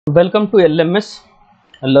Welcome to LMS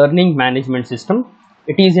Learning Management System.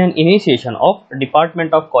 It is an initiation of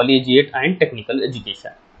Department of Collegiate and Technical Education.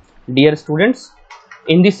 Dear students,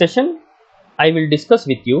 in this session, I will discuss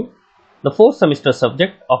with you the 4th semester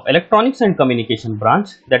subject of Electronics and Communication branch,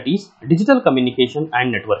 that is Digital Communication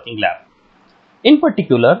and Networking Lab. In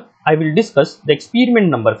particular, I will discuss the experiment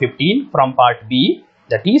number 15 from part B,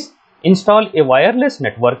 that is install a wireless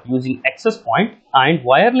network using access point and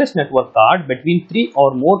wireless network card between 3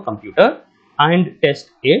 or more computer and test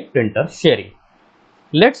a printer sharing.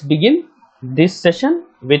 Let's begin this session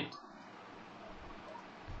with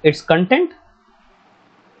its content.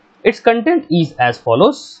 Its content is as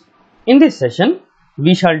follows. In this session,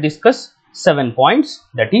 we shall discuss 7 points,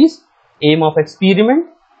 that is aim of experiment,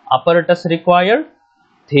 apparatus required,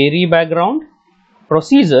 theory background,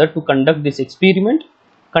 procedure to conduct this experiment,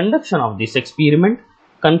 conduction of this experiment,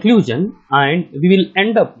 conclusion, and we will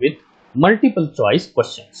end up with multiple choice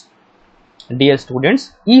questions. Dear students,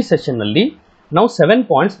 ಈ session ನಲ್ಲಿ ನಾವು 7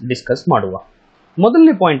 points discuss ಮಾಡುವ.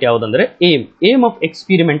 ಮೊದಲನೇ point ಯಾವುದಂದ್ರೆ aim of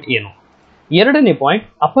experiment ಏನು. ಎರಡನೇ point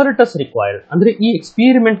ಅಪರಟಸ್ required, ಅಂದ್ರೆ ಈ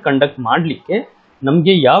ಎಕ್ಸ್ಪೆರಿಮೆಂಟ್ ಕಂಡಕ್ಟ್ ಮಾಡಲಿಕ್ಕೆ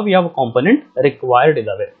ನಮಗೆ ಯಾವ ಕಾಂಪೊನೆಂಟ್ ರಿಕ್ವೈರ್ಡ್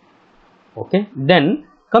ಇದಾವೆ. Okay, then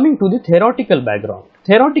coming to the theoretical background.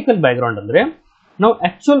 Theoretical background ಅಂದ್ರೆ ನಾವು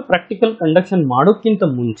ಆಕ್ಚುಯಲ್ ಪ್ರಾಕ್ಟಿಕಲ್ ಕಂಡಕ್ಷನ್ ಮಾಡೋಕ್ಕಿಂತ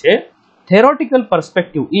ಮುಂಚೆ ಥಿಯರಾಟಿಕಲ್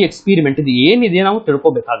ಪರ್ಸ್ಪೆಕ್ಟಿವ್ ಈ ಎಕ್ಸ್ಪೆರಿಮೆಂಟ್ ಇದು ಏನಿದೆ ನಾವು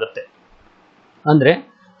ತಿಳ್ಕೋಬೇಕಾಗತ್ತೆ. ಅಂದ್ರೆ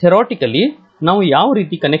ಥಿಯರಾಟಿಕಲಿ ನಾವು ಯಾವ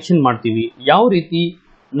ರೀತಿ ಕನೆಕ್ಷನ್ ಮಾಡ್ತೀವಿ, ಯಾವ ರೀತಿ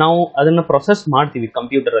ನಾವು ಅದನ್ನು ಪ್ರೊಸೆಸ್ ಮಾಡ್ತೀವಿ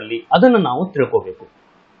ಕಂಪ್ಯೂಟರ್ ಅಲ್ಲಿ, ಅದನ್ನು ನಾವು ತಿಳ್ಕೋಬೇಕು.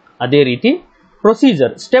 ಅದೇ ರೀತಿ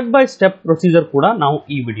procedure, step by step procedure ಕೂಡ ನಾವು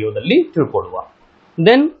ಈ ವಿಡಿಯೋದಲ್ಲಿ ತಿಳ್ಕೊಳ್ಳುವ.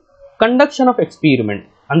 ದೆನ್ ಕಂಡಕ್ಷನ್ ಆಫ್ ಎಕ್ಸ್ಪೆರಿಮೆಂಟ್,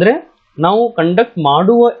 ಅಂದ್ರೆ ನಾವು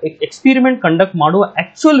ಎಕ್ಸ್ಪೆರಿಮೆಂಟ್ ಕಂಡಕ್ಟ್ ಮಾಡುವ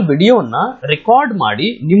ಆಕ್ಚುಯಲ್ ವಿಡಿಯೋನ ರೆಕಾರ್ಡ್ ಮಾಡಿ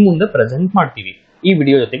ನಿಮ್ಮ ಮುಂದೆ ಪ್ರೆಸೆಂಟ್ ಮಾಡ್ತೀವಿ, ಈ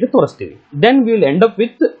ವಿಡಿಯೋ ಜೊತೆಗೆ ತೋರಿಸ್ತೀವಿ. Then we will end up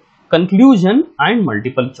with conclusion and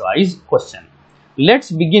multiple choice question.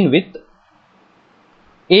 Let's begin with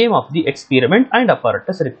aim of the experiment and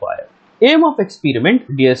apparatus required. Aim of experiment,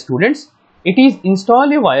 dear students, it is install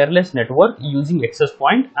a wireless network using access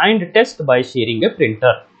point and test by sharing a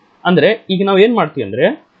printer. ಅಂದ್ರೆ ಈಗ ನಾವು ಏನ್ ಮಾಡ್ತೀವಿ ಅಂದ್ರೆ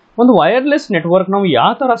ಒಂದು wireless network ನಾವು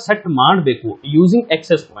ಯಾವ ತರ ಸೆಟ್ ಮಾಡಬೇಕು using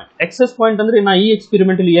excess point. Excess point ಅಂದ್ರೆ ನಾ ಈ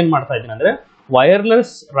ಎಕ್ಸ್ಪೆರಿಮೆಂಟ್ ಅಲ್ಲಿ ಏನ್ ಮಾಡ್ತಾ ಇದ್ದೀನಿ ಅಂದ್ರೆ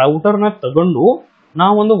ವೈರ್ಲೆಸ್ ರೌಟರ್ ನ ತಗೊಂಡು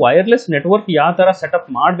ನಾವು ಒಂದು ವೈರ್ಲೆಸ್ ನೆಟ್ವರ್ಕ್ ಯಾವ ತರ ಸೆಟಪ್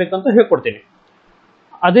ಮಾಡ್ಬೇಕಂತ ಹೇಳ್ಕೊಡ್ತೀನಿ.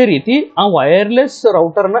 ಅದೇ ರೀತಿ ಆ ವೈರ್ಲೆಸ್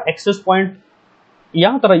ರೌಟರ್ ನ ಎಕ್ಸೆಸ್ ಪಾಯಿಂಟ್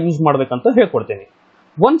ಯಾವ ತರ ಯೂಸ್ ಮಾಡ್ಬೇಕಂತ ಹೇಳ್ಕೊಡ್ತೀನಿ.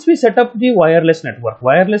 Once we setup the wireless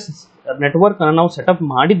network ಅನ್ನು ನಾವು ಸೆಟಪ್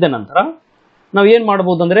ಮಾಡಿದ್ದ ನಂತರ ನಾವು ಏನ್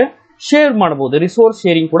ಮಾಡಬಹುದು ಅಂದ್ರೆ ಶೇರ್ ಮಾಡಬಹುದು, ರಿಸೋರ್ಸ್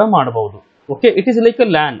ಶೇರಿಂಗ್ ಕೂಡ ಮಾಡಬಹುದು. Okay, it is like a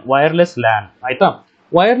LAN, wireless LAN. ಆಯ್ತಾ,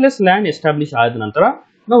 ವೈರ್ಲೆಸ್ ಲ್ಯಾನ್ ಎಸ್ಟಾಬ್ಲಿಷ್ ಆದ ನಂತರ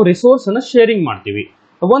ನಾವು ರಿಸೋರ್ಸ್ ಅನ್ನ ಶೇರಿಂಗ್ ಮಾಡ್ತೀವಿ.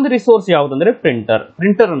 ಒಂದು ರಿಸೋರ್ಸ್ ಯಾವ್ದಂದ್ರೆ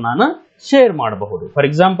ಪ್ರಿಂಟರ್ ನಾನು ಶೇರ್ ಮಾಡಬಹುದು. ಫಾರ್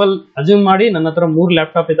ಎಕ್ಸಾಂಪಲ್ ಅಸ್ಯೂಮ್ ಮಾಡಿ ನನ್ನ ಹತ್ರ 3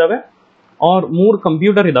 ಲ್ಯಾಪ್ಟಾಪ್ ಇದಾವೆ ಆರ್ 3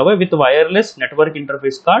 ಕಂಪ್ಯೂಟರ್ ಇದಾವೆ with wireless network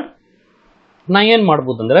interface card. ನಾ ಏನ್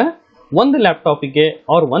ಮಾಡ್ಬೋದು ಅಂದ್ರೆ ಒಂದು ಲ್ಯಾಪ್ಟಾಪಿಗೆ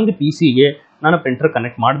ಆರ್ ಒಂದು ಪಿಸಿಗೆ ನಾನು ಪ್ರಿಂಟರ್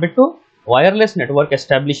ಕನೆಕ್ಟ್ ಮಾಡಿಬಿಟ್ಟು ವೈರ್ಲೆಸ್ ನೆಟ್ವರ್ಕ್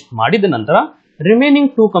ಎಸ್ಟಾಬ್ಲಿಷ್ ಮಾಡಿದ ನಂತರ ರಿಮೈನಿಂಗ್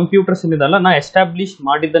 2 ಕಂಪ್ಯೂಟರ್ಸ್ ಏನಿದಲ್ಲ ನಾ ಎಸ್ಟಾಬ್ಲಿಷ್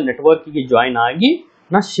ಮಾಡಿದ್ದ ನೆಟ್ವರ್ಕ್ಗೆ ಜಾಯಿನ್ ಆಗಿ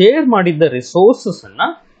ನಾ ಶೇರ್ ಮಾಡಿದ್ದ ರಿಸೋರ್ಸಸ್ ಅನ್ನ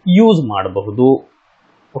ಯೂಸ್ ಮಾಡಬಹುದು.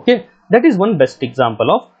 Okay, that is one best example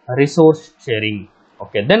of resource sharing.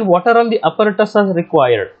 Okay, then what are all the ಅಪರಟಸ್ R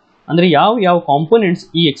required, ಅಂದ್ರೆ ಯಾವ ಕಾಂಪೋನೆಂಟ್ಸ್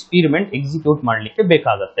ಈ ಎಕ್ಸ್ಪೆರಿಮೆಂಟ್ ಎಕ್ಸಿಕ್ಯೂಟ್ ಮಾಡಲಿಕ್ಕೆ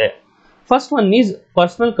ಬೇಕಾಗತ್ತೆ. First one is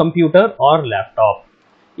personal computer R laptop.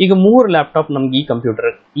 ಈಗ 3 ಲ್ಯಾಪ್ಟಾಪ್ ನಮ್ಗೆ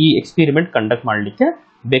ಈ ಎಕ್ಸ್ಪೆರಿಮೆಂಟ್ ಕಂಡಕ್ಟ್ ಮಾಡಲಿಕ್ಕೆ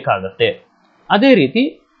ಬೇಕಾಗತ್ತೆ. ಅದೇ ರೀತಿ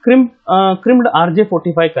ಕ್ರಿಮ್ಡ್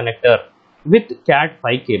RJ45 connector with cat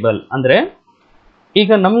 5 cable. ಅಂದ್ರೆ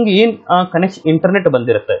ಈಗ ನಮ್ಗೆ ಏನ್ ಕನೆಕ್ಷನ್ ಇಂಟರ್ನೆಟ್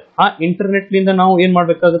ಬಂದಿರುತ್ತೆ, ಆ ಇಂಟರ್ನೆಟ್ ಲಿಂದ ನಾವು ಏನ್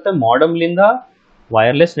ಮಾಡ್ಬೇಕಾಗುತ್ತೆ, ಮಾಡಮ್ ಲಿಂದ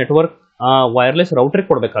ವೈರ್ಲೆಸ್ ನೆಟ್ವರ್ಕ್ ವೈರ್ಲೆಸ್ ರೌಟರ್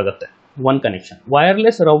ಕೊಡ್ಬೇಕಾಗತ್ತೆ ಒಂದ್ ಕನೆಕ್ಷನ್,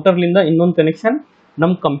 ವೈರ್ಲೆಸ್ ರೌಟರ್ ಲಿಂದ ಇನ್ನೊಂದು ಕನೆಕ್ಷನ್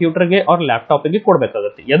ನಮ್ಮ ಕಂಪ್ಯೂಟರ್ಗೆ ಆರ್ ಲ್ಯಾಪ್ಟಾಪ್ಗೆ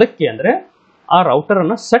ಕೊಡಬೇಕಾಗುತ್ತೆ. ಎದಕ್ಕೆ ಅಂದ್ರೆ ಆ ರೌಟರ್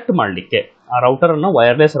ಅನ್ನ ಸೆಟ್ ಮಾಡಲಿಕ್ಕೆ, ಆ ರೌಟರ್ ಅನ್ನ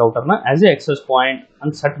wireless ರೌಟರ್ನ as A access point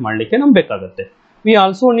ಅಂತ ಸೆಟ್ ಮಾಡಲಿಕ್ಕೆ ನಮ್ಗೆ ಬೇಕಾಗುತ್ತೆ. We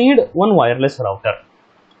also need one wireless router.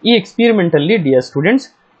 ಈ ಎಕ್ಸ್ಪೆರಿಮೆಂಟ್ ಅಲ್ಲಿ dear students,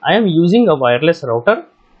 I am using a wireless router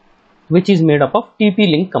which is made up of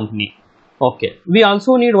TP-Link company. Okay, we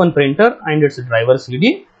also need one printer and it's driver CD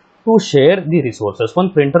to share the resources.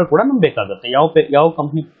 ಒಂದು printer ಕೂಡ ನಮ್ಗೆ ಬೇಕಾಗುತ್ತೆ. ಯಾವ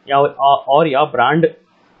company ಯಾವ brand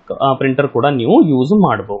printer ಕೂಡ ನೀವು use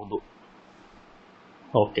ಮಾಡಬಹುದು.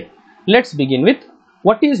 Okay, let's begin with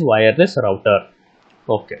what is wireless router.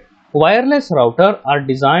 Okay, wireless router R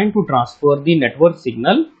design to transfer the network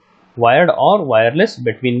signal wired or wireless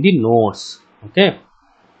between the nodes. Okay,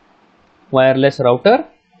 wireless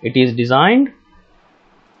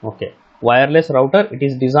router, it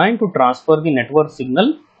is designed to transfer the network signal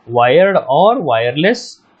wired or wireless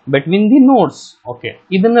between the nodes. Okay,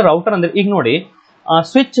 ಇದನ್ನ router ಅಂದ್ರೆ ಈಗ ನೋಡಿ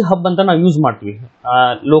switch hub ಅಂತ ನಾವು use ಮಾಡ್ತೀವಿ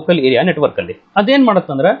local area network ಅಲ್ಲಿ. ಅದೇನ್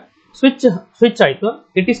ಮಾಡುತ್ತಂದ್ರೆ switch ಆಯಿತು,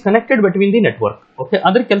 it is connected between the network. Okay,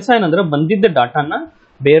 ಅದ್ರ ಕೆಲಸ ಏನಂದ್ರೆ ಬಂದಿದ್ದ ಡಾಟಾನ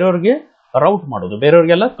ಬೇರೆಯವ್ರಿಗೆ ರೌಟ್ ಮಾಡೋದು,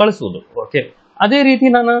 ಬೇರೆಯವ್ರಿಗೆಲ್ಲ ಕಳಿಸೋದು. ಓಕೆ, ಅದೇ ರೀತಿ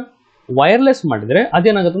ನಾನು ವೈರ್ಲೆಸ್ ಮಾಡಿದ್ರೆ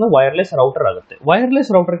ಅದೇನಾಗುತ್ತೆ ಅಂದ್ರೆ ವೈರ್ಲೆಸ್ ರೌಟರ್ ಆಗುತ್ತೆ.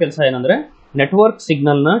 ವೈರ್ಲೆಸ್ ರೌಟರ್ ಕೆಲಸ ಏನಂದ್ರೆ ನೆಟ್ವರ್ಕ್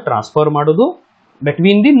ಸಿಗ್ನಲ್ನ ಟ್ರಾನ್ಸ್ಫರ್ ಮಾಡೋದು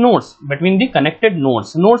between the notes, between the connected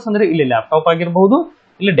notes ಅಂದ್ರೆ ಇಲ್ಲಿ ಲ್ಯಾಪ್ಟಾಪ್ ಆಗಿರಬಹುದು,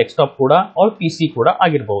 ಇಲ್ಲಿ ಡೆಸ್ಕ್ಟಾಪ್ ಕೂಡ ಆರ್ PC ಕೂಡ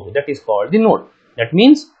ಆಗಿರಬಹುದು. ದಟ್ ಈಸ್ ಕಾಲ್ಡ್ ದಿ ನೋಡ್. That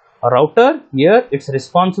means router here its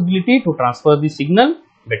responsibility to transfer the signal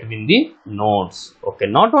between the nodes. Okay,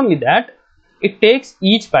 not only that, it takes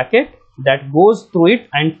each packet that goes through it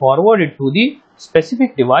and forward it to the specific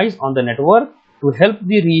device on the network to help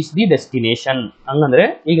the reach the destination. ಹಂಗಂದ್ರೆ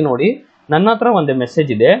ಈಗ ನೋಡಿ ನನ್ನ ಹತ್ರ ಒಂದು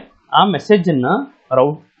message ಇದೆ, ಆ message ಅನ್ನ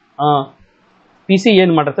PC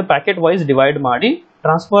ಏನು ಮಾಡಿರುತ್ತೆ, ಪ್ಯಾಕೆಟ್ ವೈಸ್ ಡಿವೈಡ್ ಮಾಡಿ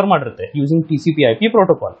ಟ್ರಾನ್ಸ್ಫರ್ ಮಾಡಿರುತ್ತೆ ಯೂಸಿಂಗ್ TCP/IP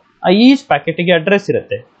ಪ್ರೋಟೋಕಾಲ್. ಆ ಈಚ್ ಪ್ಯಾಕೆಟ್ಗೆ ಅಡ್ರೆಸ್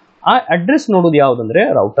ಇರುತ್ತೆ. ಆ ಅಡ್ರೆಸ್ ನೋಡೋದು ಯಾವುದಂದ್ರೆ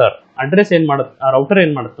ರೌಟರ್. ಅಡ್ರೆಸ್ ಏನು ಮಾಡುತ್ತೆ, ಆ ರೌಟರ್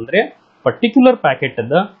ಏನು ಮಾಡುತ್ತಂದ್ರೆ ಪರ್ಟಿಕ್ಯುಲರ್ ಪ್ಯಾಕೆಟ್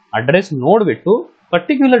ಅಡ್ರೆಸ್ ನೋಡ್ಬಿಟ್ಟು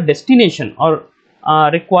particular destination R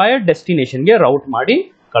required ಡೆಸ್ಟಿನೇಷನ್ಗೆ route ಮಾಡಿ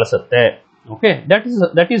ಕಳಿಸುತ್ತೆ. Okay,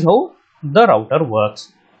 that is how the router works.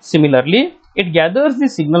 Similarly it gathers the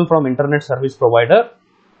signal from internet service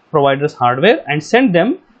providers hardware and send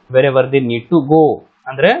them wherever the need to go.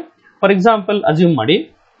 ಅಂದ್ರೆ for example assume ಮಾಡಿ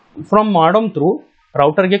from madam through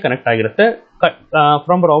ರೌಟರ್ಗೆ connect ಆಗಿರುತ್ತೆ,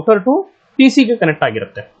 from router to PC ಗೆ connect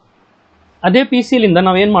ಆಗಿರುತ್ತೆ. ಅದೇ PC ಲಿಂದ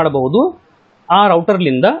ನಾವೇನು ಮಾಡಬಹುದು, ಆ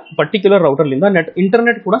ರೌಟರ್ಲಿಂದ ಪರ್ಟಿಕ್ಯುಲರ್ ರೌಟರ್ಲಿಂದ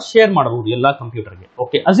ಇಂಟರ್ನೆಟ್ ಕೂಡ ಶೇರ್ ಮಾಡಬಹುದು ಎಲ್ಲ ಕಂಪ್ಯೂಟರ್ಗೆ.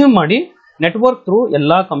 ಓಕೆ, ಅಸ್ಯೂಮ್ ಮಾಡಿ ನೆಟ್ವರ್ಕ್ ಥ್ರೂ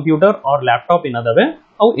ಎಲ್ಲ ಕಂಪ್ಯೂಟರ್ ಆರ್ ಲ್ಯಾಪ್ಟಾಪ್ ಏನದಾವೆ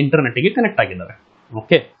ಅವು ಇಂಟರ್ನೆಟ್ಗೆ ಕನೆಕ್ಟ್ ಆಗಿದ್ದಾವೆ.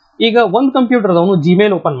 ಓಕೆ, ಈಗ ಒಂದು ಕಂಪ್ಯೂಟರ್ದವನು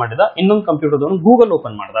ಜಿಮೇಲ್ ಓಪನ್ ಮಾಡಿದ, ಇನ್ನೊಂದು ಕಂಪ್ಯೂಟರ್ದವನು ಗೂಗಲ್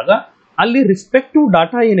ಓಪನ್ ಮಾಡಿದಾಗ ಅಲ್ಲಿ ರಿಸ್ಪೆಕ್ಟಿವ್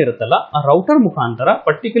ಡಾಟಾ ಏನಿರುತ್ತಲ್ಲ ಆ ರೌಟರ್ ಮುಖಾಂತರ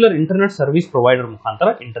ಪರ್ಟಿಕ್ಯುಲರ್ ಇಂಟರ್ನೆಟ್ ಸರ್ವಿಸ್ ಪ್ರೊವೈಡರ್ ಮುಖಾಂತರ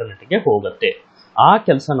ಇಂಟರ್ನೆಟ್ಗೆ ಹೋಗುತ್ತೆ. ಆ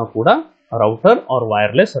ಕೆಲಸನೂ ಕೂಡ ರೌಟರ್ ಆರ್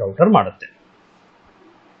ವೈರ್ಲೆಸ್ ರೌಟರ್ ಮಾಡುತ್ತೆ.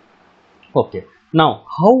 Okay, now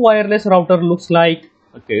how wireless router looks like?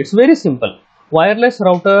 Okay, it's very simple. Wireless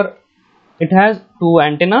router, it has two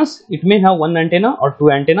antennas. It may have one antenna or two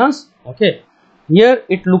antennas. Okay, here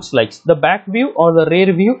it looks like the back view or the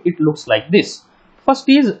rear view. It looks like this. First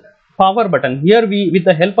is power button. Here we, with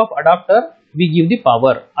the help of adapter, we give the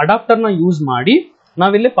power. Adapter na use ಮಾಡಿ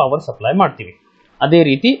ನಾವಿಲ್ಲಿ power supply ಮಾಡ್ತೀವಿ. ಅದೇ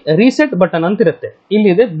ರೀತಿ reset button ಅಂತ ಇರುತ್ತೆ,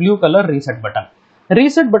 ಇಲ್ಲಿದೆ blue colour reset button.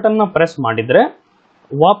 Reset button ನ press ಮಾಡಿದ್ರೆ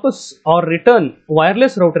ವಾಪಸ್ ಆರ್ ರಿಟರ್ನ್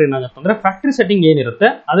ವೈರ್ಲೆಸ್ ರೌಟರ್ ಏನಾಗುತ್ತೆ ಅಂದ್ರೆ ಫ್ಯಾಕ್ಟರಿ ಸೆಟ್ಟಿಂಗ್ ಏನಿರುತ್ತೆ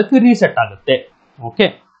ಅದಕ್ಕೆ ರೀಸೆಟ್ ಆಗುತ್ತೆ. Okay,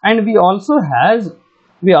 and we also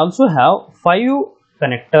have 5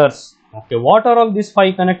 connectors. Okay, what are all these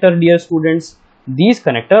 5 connectors, dear students? These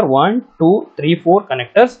connector 1, 2, 3, 4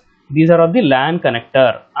 connectors. These are all the LAN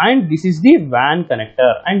connector, and this is the WAN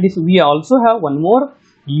connector, and this we also have one more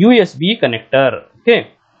USB connector. Okay,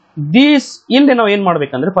 these ಇಲ್ಲಿ ನಾವು ಏನು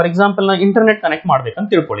ಮಾಡಬೇಕಂದ್ರೆ for example ನಾವು internet connect ಮಾಡಬೇಕಂತ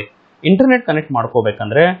ತಿಳ್ಕೊಳ್ಳಿ. Internet connect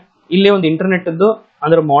ಮಾಡ್ಕೋಬೇಕಂದ್ರೆ ಇಲ್ಲಿ ಒಂದು internet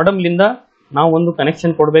ಅಂದ್ರೆ ಮಾಡಮ್ಲಿಂದ ನಾವು ಒಂದು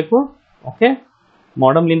ಕನೆಕ್ಷನ್ ಕೊಡಬೇಕು. ಓಕೆ,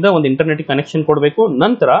 ಮಾಡಮ್ಲಿಂದ ಒಂದು ಇಂಟರ್ನೆಟ್ ಕನೆಕ್ಷನ್ ಕೊಡಬೇಕು.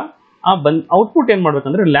 ನಂತರ ಆ ಔಟ್ಪುಟ್ ಏನು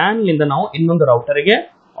ಮಾಡಬೇಕಂದ್ರೆ ಲ್ಯಾನ್ಲಿಂದ ನಾವು ಇನ್ನೊಂದು ರೌಟರ್ಗೆ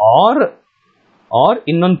ಆರ್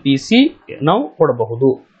ಇನ್ನೊಂದು PC ನಾವು ಕೊಡಬಹುದು.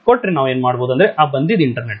 ಕೊಟ್ರೆ ನಾವು ಏನು ಮಾಡಬಹುದು ಅಂದ್ರೆ ಆ ಬಂದಿದ್ದ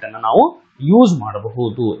ಇಂಟರ್ನೆಟ್ ಅನ್ನು ನಾವು ಯೂಸ್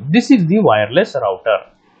ಮಾಡಬಹುದು. This is the wireless router.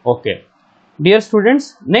 Okay dear students,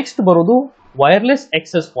 next ಬರೋದು wireless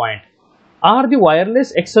access point. R the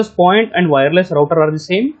wireless access point and wireless router R the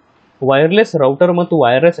same? Wireless router ಮತ್ತು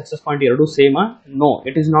ವೈರ್ಲೆಸ್ ಆಕ್ಸೆಸ್ ಪಾಯಿಂಟ್ ಎರಡೂ ಸೇಮಾ? No,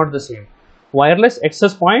 it is not the same. Wireless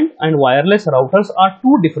access point and wireless routers are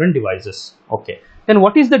two different devices. Okay, then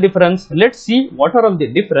what is the difference? Let's see what are all the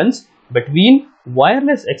difference between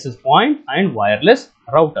wireless access point and wireless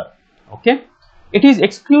router. Okay, it is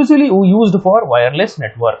exclusively used for wireless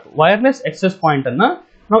network. Wireless access point anna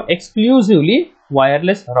ನಾವು exclusively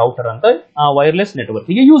wireless router ಅಂತ wireless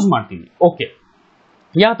network ಗೆ use ಮಾಡ್ತೀವಿ. Okay,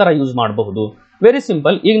 ಯಾವ ತರ use ಮಾಡಬಹುದು? Very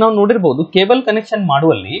simple. ಈಗ ನಾವು ನೋಡಿರಬಹುದು ಕೇಬಲ್ ಕನೆಕ್ಷನ್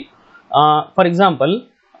ಮಾಡುವಲ್ಲಿ for example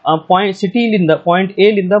point ಸಿಟಿಲಿಂದ point A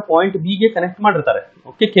ಲಿಂದ ಪಾಯಿಂಟ್ ಬಿ ಗೆ ಕನೆಕ್ಟ್ ಮಾಡಿರ್ತಾರೆ.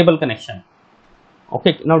 Okay, cable connection.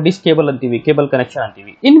 ಓಕೆ, ನಾವು ಡಿಶ್ ಕೇಬಲ್ ಅಂತೀವಿ, ಕೇಬಲ್ ಕನೆಕ್ಷನ್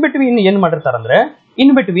ಅಂತೀವಿ. ಇನ್ ಬಿಟ್ವೀನ್ ಏನ್ ಮಾಡಿರ್ತಾರೆ ಅಂದ್ರೆ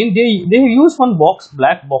in between they use one box,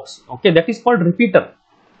 black box. Okay, that is called repeater.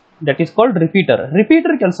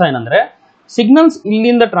 Repeater ಕೆಲಸ ಏನಂದ್ರೆ ಸಿಗ್ನಲ್ಸ್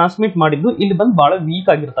ಇಲ್ಲಿಂದ ಟ್ರಾನ್ಸ್ಮಿಟ್ ಮಾಡಿದ್ದು ಇಲ್ಲಿ ಬಂದು ಬಹಳ ವೀಕ್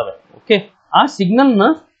ಆಗಿರ್ತವೆ. ಓಕೆ, ಆ ಸಿಗ್ನಲ್ ನ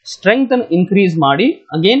ಸ್ಟ್ರೆಂತ್ ಅನ್ನು ಇನ್ಕ್ರೀಸ್ ಮಾಡಿ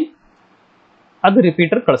ಅಗೇನ್ ಅದು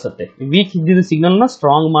ರಿಪೀಟರ್ ಕಳಿಸುತ್ತೆ. ವೀಕ್ ಇದ್ದಿದ್ದ ಸಿಗ್ನಲ್ ನ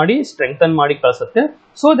ಸ್ಟ್ರಾಂಗ್ ಮಾಡಿ ಸ್ಟ್ರೆಂಥನ್ ಮಾಡಿ ಕಳಿಸುತ್ತೆ,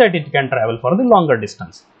 so that it can travel for the longer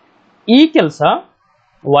distance. ಈ ಕೆಲಸ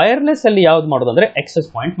ವೈರ್ಲೆಸ್ ಅಲ್ಲಿ ಯಾವ್ದು ಮಾಡೋದು ಅಂದ್ರೆ ಆಕ್ಸೆಸ್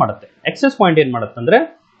ಪಾಯಿಂಟ್ ಮಾಡುತ್ತೆ. ಆಕ್ಸೆಸ್ ಪಾಯಿಂಟ್ ಏನ್ ಮಾಡುತ್ತೆ ಅಂದ್ರೆ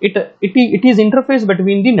it is interface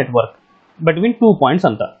between the network, between 2 points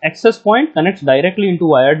ಅಂತ. Access point connects directly into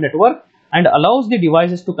wired network and allows the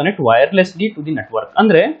devices to connect wirelessly to the network.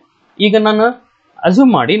 ಅಂದ್ರೆ ಈಗ ನಾನು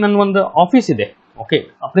ಅಸ್ಯೂಮ್ ಮಾಡಿ ನನ್ನ ಒಂದು ಆಫೀಸ್ ಇದೆ. ಓಕೆ,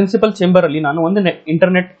 ಪ್ರಿನ್ಸಿಪಲ್ ಚೇಂಬರ್ ಅಲ್ಲಿ ನಾನು ಒಂದು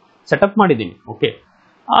ಇಂಟರ್ನೆಟ್ ಸೆಟಪ್ ಮಾಡಿದ್ದೀನಿ. ಓಕೆ,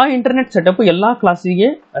 ಆ ಇಂಟರ್ನೆಟ್ ಸೆಟಪ್ ಎಲ್ಲಾ ಕ್ಲಾಸಿಗೆ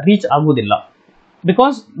ರೀಚ್ ಆಗುವುದಿಲ್ಲ.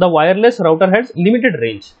 because the wireless router has limited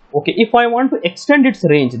range. Okay, if I want to extend its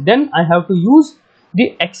range, then I have to use the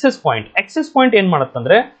access point. Access point ಏನು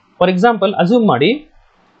ಮಾಡುತ್ತಂದ್ರೆ, for example assume ಮಾಡಿ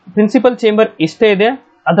principal chamber ಇಷ್ಟೇ ಇದೆ,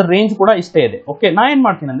 ಅದರ range ಕೂಡ ಇಷ್ಟೇ ಇದೆ. Okay, ನಾ ಏನು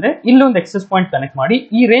ಮಾಡ್ತೀನಿ ಅಂದರೆ ಇಲ್ಲಿ ಒಂದು ಎಕ್ಸೆಸ್ ಪಾಯಿಂಟ್ ಕನೆಕ್ಟ್ ಮಾಡಿ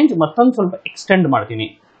ಈ ರೇಂಜ್ ಮತ್ತೊಂದು ಸ್ವಲ್ಪ ಎಕ್ಸ್ಟೆಂಡ್ ಮಾಡ್ತೀನಿ,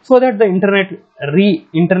 so that the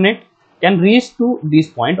internet can reach to this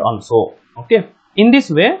point also. Okay, in this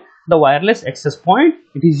way the wireless access point,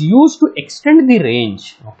 it is used to extend the range.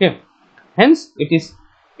 Okay, hence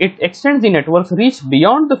it extends the network's reach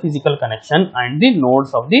beyond the physical connection and the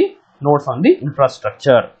nodes on the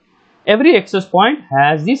infrastructure. Every access point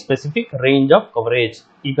has the specific range of coverage.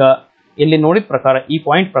 ಈಗ ಇಲ್ಲಿ ನೋಡಿದ ಪ್ರಕಾರ ಈ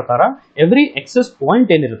point ಪ್ರಕಾರ every access point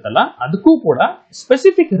ಏನಿರುತ್ತಲ್ಲ ಅದಕ್ಕೂ ಕೂಡ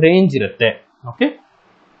specific range ಇರುತ್ತೆ. Okay,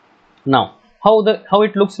 now how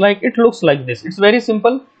it looks like, it looks like this. It's very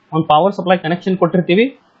simple. On power supply connection ಕೊಟ್ಟಿರ್ತೀವಿ,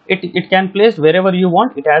 it can place wherever you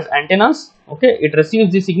want. It has antennas. Okay, it receives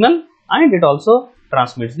the signal and it also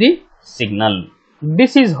transmits the signal.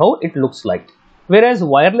 This is how it looks like. Whereas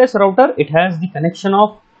wireless router, it has the connection of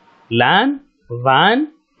LAN, WAN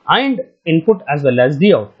and input as well as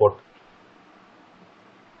the output.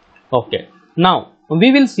 Okay, now we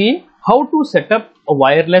will see how to set up a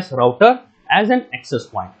wireless router as an access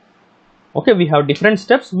point. Okay, we have different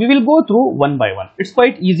steps. We will go through one by one. It's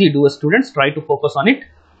quite easy. Do students try to focus on it.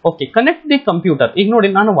 Okay, connect the computer. ಈಗ ನೋಡಿ,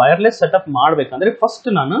 ನಾನು wireless setup ಮಾಡಬೇಕಂದ್ರೆ first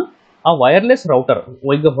ನಾನು ಆ wireless router,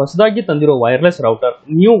 ಈಗ ಹೊಸದಾಗಿ ತಂದಿರೋ wireless router,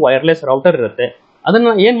 new wireless router ಇರುತ್ತೆ,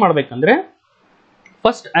 ಅದನ್ನ ಏನು ಮಾಡಬೇಕಂದ್ರೆ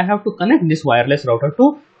first I have to connect this wireless router to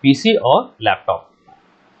PC or laptop.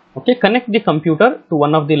 Okay, connect the computer to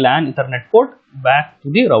one of the LAN Ethernet port back to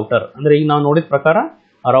the router. ಅಂದ್ರೆ ಈಗ ನಾವು ನೋಡಿದ ಪ್ರಕಾರ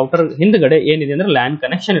ಆ ರೌಟರ್ ಹಿಂದ್ಗಡೆ ಏನಿದೆ ಅಂದ್ರೆ LAN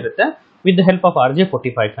ಕನೆಕ್ಷನ್ ಇರುತ್ತೆ. With the help of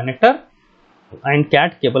RJ45 connector and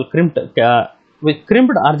CAT cable, crimped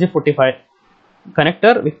RJ45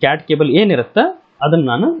 connector with CAT cable ಏನಿರುತ್ತೆ ಅದನ್ನ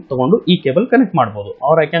ನಾನು ತಗೊಂಡು ಈ ಕೇಬಲ್ ಕನೆಕ್ಟ್ ಮಾಡಬಹುದು.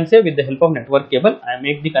 Or I can say with the help of network cable I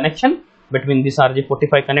make the connection between this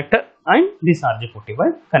RJ45 connector and this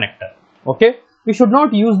RJ45 connector. Okay, we should not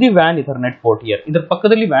use the WAN Ethernet port here. ಇದರ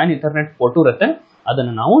ಪಕ್ಕದಲ್ಲಿ WAN Ethernet port ಇರುತ್ತೆ,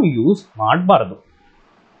 ಅದನ್ನು ನಾವು use ಮಾಡಬಾರದು.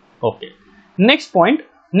 Okay, next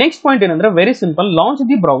point ಏನಂದ್ರೆ very simple, launch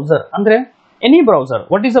the browser. ಅಂದ್ರೆ any browser.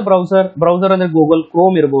 What is a browser? Browser ಅಂದ್ರೆ Google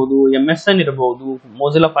Chrome ಇರಬಹುದು, MSN ಇರಬಹುದು,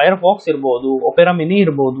 ಮೊಜಿಲ್ಲಾ ಫೈರ್ಫಾಕ್ಸ್ ಇರಬಹುದು, ಒಪೆರಾ ಮಿನಿ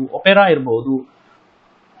ಇರಬಹುದು, ಒಪೆರಾ ಇರಬಹುದು,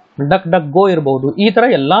 ಡಕ್ ಗೋ ಇರಬಹುದು. ಈ ತರ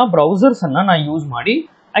ಎಲ್ಲಾ ಬ್ರೌಸರ್ಸ್ ಅನ್ನ ನಾ ಯೂಸ್ ಮಾಡಿ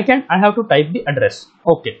I have to type the address.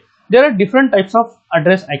 Okay, there are different types of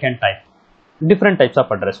address I can type. Different types of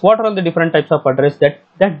address. What are all the different types of address?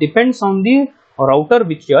 That depends on the router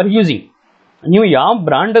which you are using. ನೀವು ಯಾವ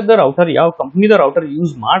brand the router, ಯಾವ ಕಂಪ್ನಿದ router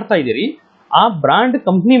use ಮಾಡ್ತಾ ಇದ್ದೀರಿ, ಆ brand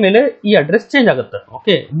company ಮೇಲೆ ಈ address change ಆಗುತ್ತೆ.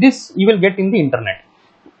 Okay, this you will get in the internet.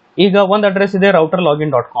 ಈಗ ಒಂದು ಅಡ್ರೆಸ್ ಇದೆ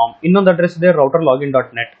routerlogin.com, ಇನ್ನೊಂದು ಅಡ್ರೆಸ್ ಇದೆ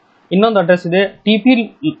routerlogin.net, ಇನ್ನೊಂದು ಅಡ್ರೆಸ್ ಇದೆ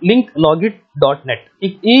tplinkLogin.net.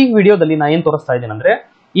 ಈ ವಿಡಿಯೋದಲ್ಲಿ ನಾ ಏನು ತೋರಿಸ್ತಾ ಇದ್ದೀನಿ ಅಂದ್ರೆ,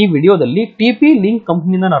 ಈ ವಿಡಿಯೋದಲ್ಲಿ TP-Link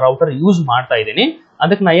ಕಂಪ್ನಿನ ನಾನು ರೌಟರ್ ಯೂಸ್ ಮಾಡ್ತಾ ಇದ್ದೀನಿ.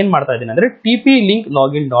 ಅದಕ್ಕೆ ನಾ ಏನು ಮಾಡ್ತಾ ಇದ್ದೀನಿ ಅಂದ್ರೆ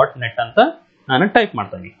tplinkLogin.net ಅಂತ ನಾನು ಟೈಪ್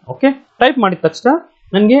ಮಾಡ್ತಾ ಇದ್ದೀನಿ. ಓಕೆ, ಟೈಪ್ ಮಾಡಿದ ತಕ್ಷಣ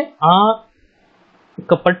ನನಗೆ ಆ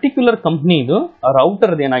ಪರ್ಟಿಕ್ಯುಲರ್ ಕಂಪ್ನಿದು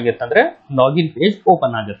ರೌಟರ್ ಏನಾಗುತ್ತೆ ಅಂದ್ರೆ ಲಾಗಿನ್ ಪೇಜ್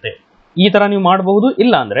ಓಪನ್ ಆಗುತ್ತೆ. ಈ ತರ ನೀವು ಮಾಡಬಹುದು.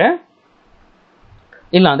 ಇಲ್ಲ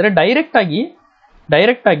ಅಂದ್ರೆ ಡೈರೆಕ್ಟ್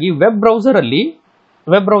ಆಗಿ ವೆಬ್ ಬ್ರೌಸರ್ ಅಲ್ಲಿ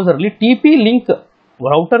TP-Link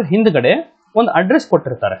ರೌಟರ್ ಹಿಂದ್ಗಡೆ ಒಂದು ಅಡ್ರೆಸ್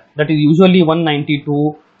ಕೊಟ್ಟಿರ್ತಾರೆ. ದಟ್ ಈಸ್ ಯೂಶುವಲಿ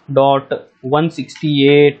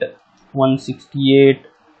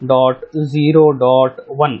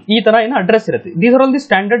 192.168.168.0.1 ಈ ತರ ಏನೋ ಅಡ್ರೆಸ್ ಇರುತ್ತೆ. These are all the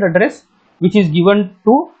standard address which is given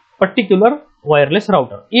to particular wireless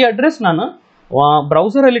router. ಈ ಅಡ್ರೆಸ್ ನಾನು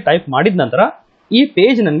ಬ್ರೌಸರ್ ಅಲ್ಲಿ ಟೈಪ್ ಮಾಡಿದ ನಂತರ ಈ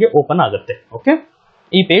ಪೇಜ್ ನನಗೆ ಓಪನ್ ಆಗುತ್ತೆ. ಓಕೆ,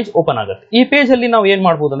 ಈ ಪೇಜ್ ಓಪನ್ ಆಗುತ್ತೆ. ಈ ಪೇಜ್ ಅಲ್ಲಿ ನಾವು ಏನ್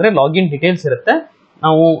ಮಾಡಬಹುದು ಅಂದ್ರೆ ಲಾಗಿನ್ ಡೀಟೇಲ್ಸ್ ಇರುತ್ತೆ.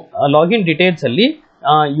 ನಾವು ಲಾಗಿನ್ ಡೀಟೇಲ್ಸ್ ಅಲ್ಲಿ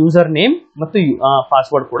ಯೂಸರ್ ನೇಮ್ ಮತ್ತು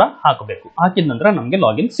ಪಾಸ್ವರ್ಡ್ ಕೂಡ ಹಾಕಬೇಕು. ಹಾಕಿದ ನಂತರ ನಮಗೆ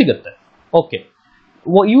ಲಾಗಿನ್ ಸಿಗುತ್ತೆ. ಓಕೆ,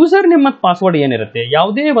 ಯೂಸರ್ ನೇಮ್ ಮತ್ತು ಪಾಸ್ವರ್ಡ್ ಏನಿರುತ್ತೆ,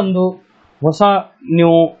 ಯಾವುದೇ ಒಂದು ಹೊಸ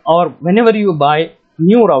new R whenever you by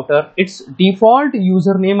new router, it's default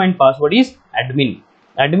user name and password is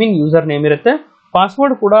admin user name ಇರುತ್ತೆ.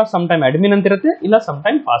 ಪಾಸ್ವರ್ಡ್ ಕೂಡ ಸಮ್ ಟೈಮ್ ಅಡ್ಮಿನ್ ಅಂತ ಇರುತ್ತೆ, ಇಲ್ಲ ಸಮ್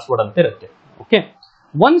ಟೈಮ್ ಪಾಸ್ವರ್ಡ್ ಅಂತ ಇರುತ್ತೆ. Okay,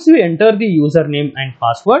 once you enter the user name and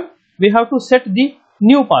password, we have to set the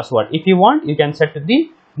new password. If you want, you can set the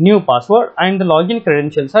new password and the login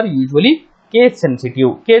credentials R usually case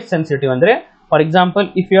sensitive. ಅಂದ್ರೆ for example,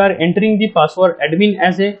 if you are entering the password admin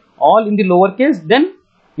as a all in the lower case, then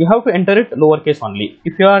you have to enter it lower case only.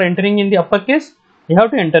 If you are entering in the upper case, you have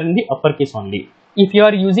to enter in the upper case only. If you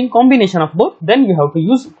are using combination of both, then you have to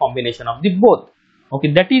use combination of the both. Okay,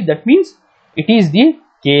 that means it is the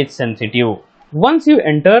case sensitive. Once you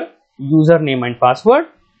enter username and password,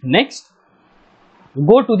 next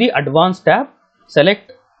go to the advanced tab, select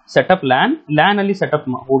setup LAN ಅಲ್ಲಿ setup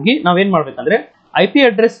ಹೋಗಿ ನಾವೇನ್ ಮಾಡ್ಬೇಕಂದ್ರೆ IP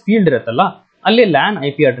address field ಇರುತ್ತಲ್ಲ, ಅಲ್ಲಿ LAN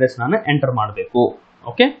IP address ನಾನು enter ಮಾಡಬೇಕು.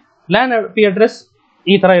 Okay, LAN IP address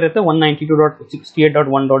ಈ ತರ ಇರುತ್ತೆ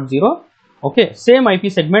 192.68.1.0. Okay, same IP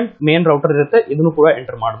segment main router ಇರುತ್ತೆ, ಇದನ್ನು ಕೂಡ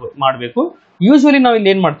ಎಂಟರ್ ಮಾಡಬೇಕು. ಯೂಶುವಲಿ ನಾವು ಇಲ್ಲಿ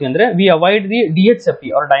ಏನ್ ಮಾಡ್ತೀವಿ ಅಂದ್ರೆ V avoid the DHCP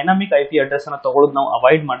R dynamic IP address ಅನ್ನು ತಗೊಳ್ಳೋದು ನಾವು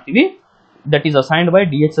ಅವಾಯ್ಡ್ ಮಾಡ್ತೀವಿ. That is assigned by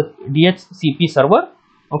DHCP server.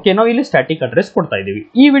 Okay, ನಾವು ಇಲ್ಲಿ ಸ್ಟ್ಯಾಟಿಕ್ ಅಡ್ರೆಸ್ ಕೊಡ್ತಾ ಇದೀವಿ.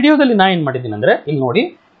 ಈ ವಿಡಿಯೋದಲ್ಲಿ ನಾ ಏನ್ ಮಾಡಿದ್ದೀನಿ ಅಂದ್ರೆ ಇಲ್ಲಿ ನೋಡಿ,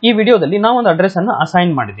 ಈ ವಿಡಿಯೋದಲ್ಲಿ ನಾವು ಒಂದು ಅಡ್ರೆಸ್ ಅನ್ನು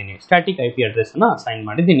ಅಸೈನ್ ಮಾಡಿದ್ದೀನಿ, ಸ್ಟ್ಯಾಟಿಕ್ IP ಅಡ್ರೆಸ್ ಅನ್ನು ಅಸೈನ್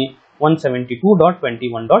ಮಾಡಿದ್ದೀನಿ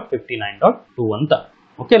 172.21.59.2 ಅಂತ.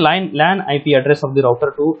 Okay, LAN IP address of the router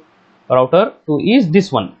 2 is this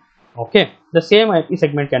one. Okay, the same IP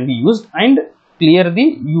segment can be used and clear the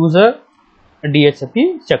user DHCP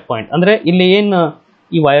checkpoint. ಅಂದ್ರೆ ಇಲ್ಲಿ ಏನು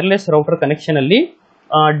ಈ ವೈರ್ಲೆಸ್ ರೌಟರ್ ಕನೆಕ್ಷನ್ ಅಲ್ಲಿ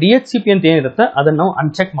DHCP ಅಂತ ಏನಿರುತ್ತೆ ಅದನ್ನ ನಾವು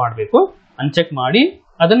ಅನ್ಚೆಕ್ ಮಾಡಬೇಕು. ಅನ್ಚೆಕ್ ಮಾಡಿ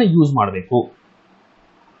ಅದನ್ನ ಯೂಸ್ ಮಾಡಬೇಕು.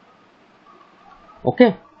 ಓಕೆ,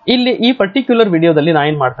 ಇಲ್ಲಿ ಈ ಪರ್ಟಿಕ್ಯುಲರ್ ವಿಡಿಯೋದಲ್ಲಿ ನಾನು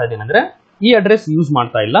ಏನ್ ಮಾಡ್ತಾ ಇದ್ದೀನಿ ಅಂದ್ರೆ ಈ ಅಡ್ರೆಸ್ ಯೂಸ್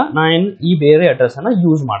ಮಾಡ್ತಾ ಇಲ್ಲ, ನಾನು ಈ ಬೇರೆ ಅಡ್ರೆಸ್ ಅನ್ನ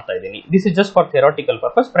ಯೂಸ್ ಮಾಡ್ತಾ ಇದ್ದೀನಿ. This is just for theoretical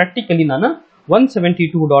purpose. Practically ನಾನು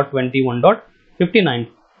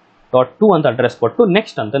 172.21.59.2 ಅಂತ ಅಡ್ರೆಸ್ ಕೊಟ್ಟು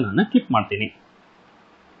ನೆಕ್ಸ್ಟ್ ಅಂತ ನಾನು ಕ್ಲಿಕ್ ಮಾಡ್ತೀನಿ.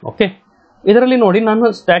 ಓಕೆ, ಇದರಲ್ಲಿ ನೋಡಿ ನಾನು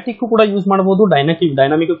ಸ್ಟ್ಯಾಟಿಕ್ ಕೂಡ ಯೂಸ್ ಮಾಡಬಹುದು,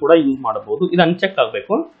 ಡೈನಾಮಿಕ್ ಕೂಡ ಯೂಸ್ ಮಾಡಬಹುದು. ಇದು ಅನ್ಚೆಕ್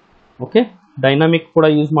ಆಗಬೇಕು. ಓಕೆ, ಡೈನಾಮಿಕ್ ಕೂಡ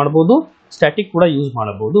ಯೂಸ್ ಮಾಡಬಹುದು, ಸ್ಟ್ಯಾಟಿಕ್ ಕೂಡ ಯೂಸ್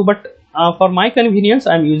ಮಾಡಬಹುದು. But for my convenience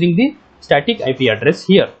I am using the static IP address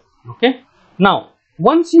here. Okay, now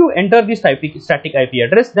once you enter this static IP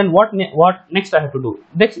address, then what next I have to do?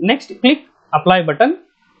 Next click apply button.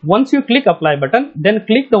 Once you click apply button, then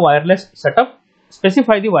click the wireless setup,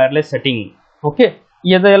 specify the wireless setting. Okay,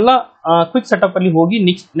 ಇದೆಲ್ಲ quick setup ಅಲ್ಲಿ ಹೋಗಿ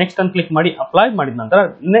next ಅಂತ click ಮಾಡಿ apply ಮಾಡಿದ ನಂತರ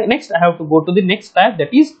next I have to go to the next tab,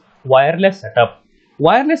 that is wireless setup.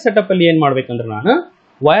 Wireless setup ಅಲ್ಲಿ ಏನ್ ಮಾಡ್ಬೇಕಂದ್ರೆ ನಾನು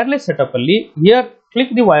ವೈರ್ಲೆಸ್ ಸೆಟಪ್ ಅಲ್ಲಿ here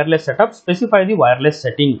click the wireless setup, specify the wireless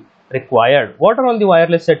setting required. What are all the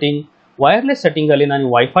wireless setting? Wireless setting ಅಲ್ಲಿ ನಾನು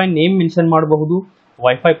wifi name mention ಮಾಡಬಹುದು,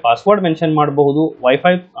 wifi password mention ಮಾಡಬಹುದು,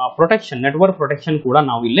 wifi protection network protection ಕೂಡ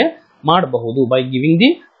ನಾವು ಇಲ್ಲೇ ಮಾಡಬಹುದು by giving the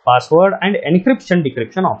password and encryption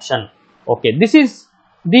decryption option. Okay, this is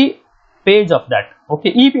the page of that. Okay,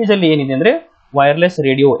 ಈ page ಅಲ್ಲಿ ಏನಿದೆ ಅಂದ್ರೆ ವೈರ್ಲೆಸ್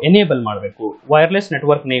ರೇಡಿಯೋ ಎನೇಬಲ್ ಮಾಡಬೇಕು, ವೈರ್ಲೆಸ್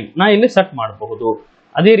ನೆಟ್ವರ್ಕ್ ನೇಮ್ ನಾ ಇಲ್ಲಿ ಸೆಟ್ ಮಾಡಬಹುದು.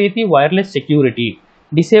 ಅದೇ ರೀತಿ ವೈರ್ಲೆಸ್ ಸೆಕ್ಯೂರಿಟಿ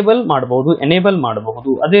ಡಿಸೇಬಲ್ ಮಾಡಬಹುದು, ಎನೇಬಲ್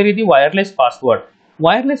ಮಾಡಬಹುದು. ಅದೇ ರೀತಿ ವೈರ್ಲೆಸ್ ಪಾಸ್ವರ್ಡ್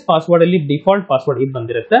ಅಲ್ಲಿ ಡಿಫಾಲ್ಟ್ ಪಾಸ್ವರ್ಡ್ ಇದು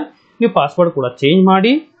ಬಂದಿರುತ್ತೆ, ನೀವು ಪಾಸ್ವರ್ಡ್ ಕೂಡ ಚೇಂಜ್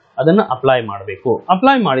ಮಾಡಿ ಅದನ್ನು ಅಪ್ಲೈ ಮಾಡಬೇಕು.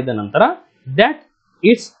 ಅಪ್ಲೈ ಮಾಡಿದ ನಂತರ that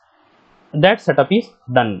setup is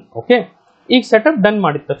done. Okay, ಈಗ ಸೆಟಪ್ ಡನ್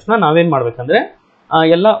ಮಾಡಿದ ತಕ್ಷಣ ನಾವೇನ್ ಮಾಡ್ಬೇಕಂದ್ರೆ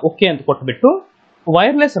ಎಲ್ಲ ಓಕೆ ಅಂತ ಕೊಟ್ಬಿಟ್ಟು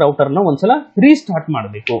ವೈರ್ಲೆಸ್ ರೌಟರ್ನ ಒಂದ್ಸಲ ರೀಸ್ಟಾರ್ಟ್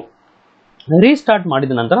ಮಾಡಬೇಕು. ರೀಸ್ಟಾರ್ಟ್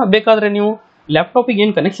ಮಾಡಿದ ನಂತರ ಬೇಕಾದ್ರೆ ನೀವು ಲ್ಯಾಪ್ಟಾಪಿಗೆ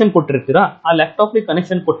ಏನು ಕನೆಕ್ಷನ್ ಕೊಟ್ಟಿರ್ತೀರಾ ಆ ಲ್ಯಾಪ್ಟಾಪ್ಗೆ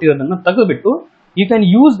ಕನೆಕ್ಷನ್ ಕೊಟ್ಟಿರೋದನ್ನ ತೆಗೆದುಬಿಟ್ಟು you can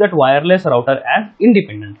use that wireless router as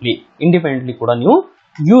independently ಕೂಡ ನೀವು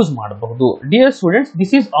ಯೂಸ್ ಮಾಡಬಹುದು. Dear students,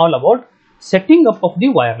 this is all about setting up of the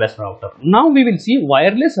wireless router. Now we will see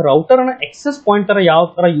wireless router ಅನ್ನ access pointer ಯಾವ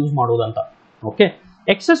ತರ use ಮಾಡೋದು ಅಂತ. Okay,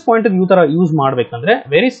 access pointer ಯಾವ ತರ ಯೂಸ್ ಮಾಡಬೇಕಂದ್ರೆ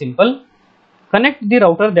very simple. connect the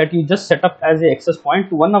router that you just set up as a access point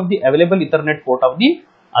to one of the available ethernet port of the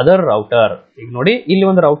other router. ಈಗ ನೋಡಿ ಇಲ್ಲಿ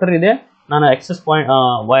ಒಂದು ರೌಟರ್ ಇದೆ, ನಾನು access point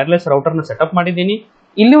wireless router ನ setup ಮಾಡಿದ್ದೀನಿ.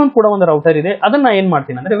 ಇಲ್ಲಿ ಒಂದು ಕೂಡ ಒಂದು ರೌಟರ್ ಇದೆ, ಅದನ್ನ ಏನ್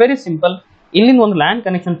ಮಾಡ್ತೀನಿ ಅಂದ್ರೆ ವೆರಿ ಸಿಂಪಲ್, ಇಲ್ಲಿಂದ ಒಂದು ಲ್ಯಾನ್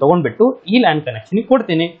ಕನೆಕ್ಷನ್ ತಗೊಂಡ್ಬಿಟ್ಟು ಈ ಲ್ಯಾನ್ ಕನೆಕ್ಷನ್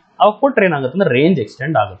ಕೊಡ್ತೀನಿ. ಅವಾಗ ಕೊಟ್ರೆ ಏನಾಗುತ್ತೆ ಅಂದ್ರೆ ರೇಂಜ್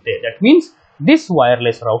ಎಕ್ಸ್ಟೆಂಡ್ ಆಗುತ್ತೆ. That means this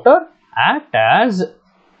wireless router act as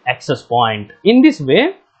access point. In this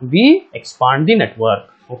way we expand the network.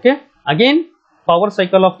 Okay, again power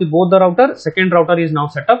cycle of both the router. Second router is now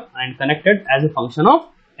set up and connected as a function of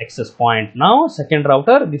access point. Now second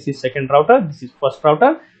router, this is second router, this is first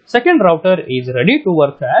router. Second router is ready to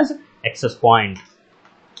work as access point.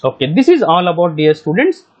 Okay, this is all about, dear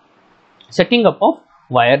students, setting up of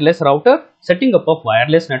wireless router, setting up of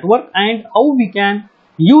wireless network, and how we can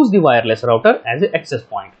use the wireless router as an access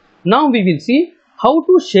point. Now we will see how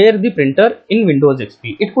to share the printer in Windows XP.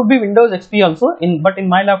 It could be Windows XP also, but in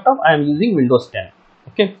my laptop I am using Windows 10.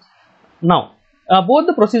 Okay, now both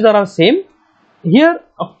the procedure are same. Here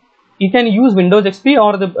you can use Windows XP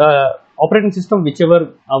or the operating system whichever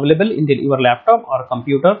available in your laptop or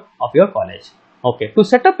computer of your college. Okay, to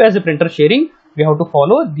set up as a printer sharing we have to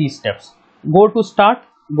follow these steps. Go to start,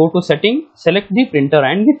 go to setting, select the printer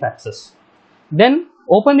and the faxes, then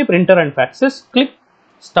open the printer and faxes, click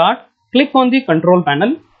start, click on the control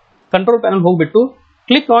panel ಹೋಗ್ಬಿಟ್ಟು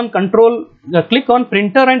click on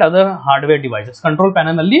printer and other hardware devices. control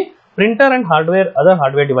panel ಅಲ್ಲಿ printer and other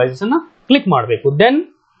hardware devices ಅನ್ನು click ಮಾಡಬೇಕು.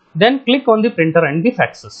 then click on the printer and the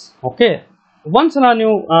faxes. Okay, once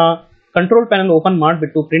ನೀವು control panel open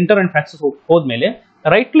ಮಾಡಿಬಿಟ್ಟು printer and ಫ್ಯಾಕ್ಸಸ್ ಹೋದ್ಮೇಲೆ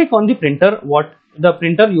right click on the printer, the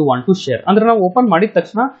printer you want to share. ಅಂದ್ರೆ ನಾವು open ಮಾಡಿದ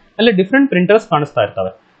ತಕ್ಷಣ ಅಲ್ಲಿ ಡಿಫ್ರೆಂಟ್ ಪ್ರಿಂಟರ್ಸ್ ಕಾಣಿಸ್ತಾ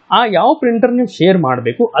ಇರ್ತವೆ. ಆ ಯಾವ ಪ್ರಿಂಟರ್ ನೀವು ಶೇರ್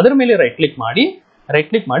ಮಾಡಬೇಕು ಅದರ ಮೇಲೆ ರೈಟ್ ಕ್ಲಿಕ್ ಮಾಡಿ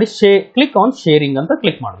ಕ್ಲಿಕ್ ಆನ್ ಶೇರಿಂಗ್ ಅಂತ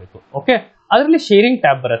ಕ್ಲಿಕ್ ಮಾಡಬೇಕು. ಓಕೆ, ಅದರಲ್ಲಿ ಶೇರಿಂಗ್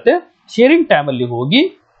ಟ್ಯಾಬ್ ಬರುತ್ತೆ. ಶೇರಿಂಗ್ ಟ್ಯಾಬ್ ಅಲ್ಲಿ ಹೋಗಿ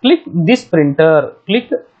click this printer,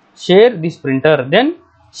 click share this printer, then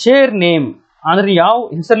share name ಅಂದ್ರೆ ಯಾವ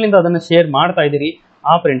ಹೆಸರಿನಿಂದ ಅದನ್ನ ಶೇರ್ ಮಾಡ್ತಾ ಇದ್ದೀರಿ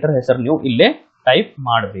ಆ ಪ್ರಿಂಟರ್ ಹೆಸರು ನೀವು ಇಲ್ಲೇ ಟೈಪ್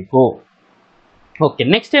ಮಾಡಬೇಕು. ಓಕೆ,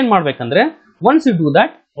 ನೆಕ್ಸ್ಟ್ ಏನ್ ಮಾಡ್ಬೇಕಂದ್ರೆ once you do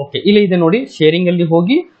that, okay ಇಲ್ಲಿ ಇದೆ ನೋಡಿ ಶೇರಿಂಗ್ ಅಲ್ಲಿ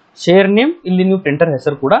ಹೋಗಿ ಶೇರ್ ನೇಮ್, ಇಲ್ಲಿ ನೀವು ಪ್ರಿಂಟರ್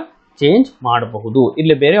ಹೆಸರು ಕೂಡ ಚೇಂಜ್ ಮಾಡಬಹುದು.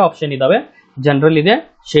 ಇಲ್ಲಿ ಬೇರೆ ಆಪ್ಷನ್ ಇದಾವೆ, ಜನರಲ್ ಇದೆ,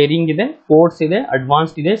 ಶೇರಿಂಗ್ ಇದೆ, ಕೋಡ್ಸ್ ಇದೆ,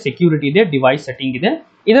 ಅಡ್ವಾನ್ಸ್ಡ್ ಇದೆ, ಸೆಕ್ಯೂರಿಟಿ ಇದೆ, ಡಿವೈಸ್ ಸೆಟ್ಟಿಂಗ್ ಇದೆ.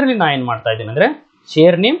 ಇದರಲ್ಲಿ ನಾ ಏನ್ ಮಾಡ್ತಾ ಇದ್ದೀನಿ ಅಂದ್ರೆ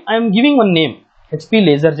share name, I am giving one name, HP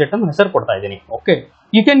LaserJet ಅಂತ ಹೆಸರು ಕೊಡ್ತಾ ಇದ್ದೀನಿ. Okay,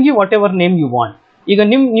 you can give what ever name you want. ಈಗ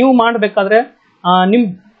ನೀವು ಮಾಡಬೇಕಾದ್ರೆ ನಿಮ್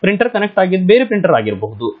ಪ್ರಿಂಟರ್ ಕನೆಕ್ಟ್ ಆಗಿದ್ದು ಬೇರೆ ಪ್ರಿಂಟರ್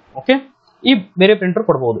ಆಗಿರಬಹುದು. ಓಕೆ, ಈ ಬೇರೆ ಪ್ರಿಂಟರ್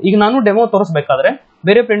ಕೊಡಬಹುದು. ಈಗ ನಾನು ಡೆಮೋ ತೋರಿಸಬೇಕಾದ್ರೆ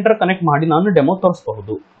ಬೇರೆ ಪ್ರಿಂಟರ್ ಕನೆಕ್ಟ್ ಮಾಡಿ ನಾನು ಡೆಮೋ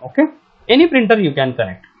ತೋರಿಸಬಹುದು. Okay, any printer you can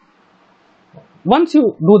connect. Once you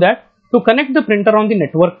do that, to connect the printer on the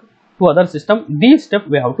network to other system, these step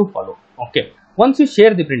we have to follow. Okay, once you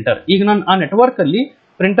share the printer, ಈಗ ನಾನು ಆ network ಅಲ್ಲಿ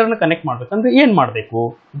printer ನ connect ಮಾಡಬೇಕಂದ್ರೆ ಏನ್ ಮಾಡಬೇಕು?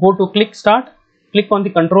 Go to click start, click on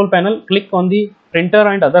the control panel, click on the printer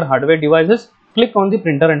and other hardware devices, click on the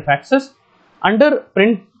printer and ಫ್ಯಾಕ್ಸಸ್. Under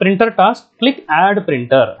printer task click add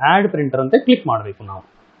printer, add printer ಅಂತ click ಮಾಡಬೇಕು. ನಾವು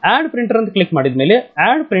add printer ಅಂತ click ಮಾಡಿದ್ಮೇಲೆ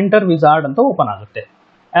add printer wizard ಅಂತ open ಆಗುತ್ತೆ.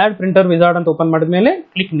 Add printer wizard ಅಂತ open ಮಾಡಿದ್ಮೇಲೆ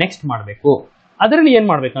click next ಮಾಡಬೇಕು. ಅದರಲ್ಲಿ ಏನ್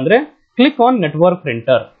ಮಾಡ್ಬೇಕಂದ್ರೆ click on network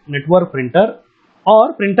printer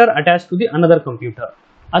R printer attach to the another computer.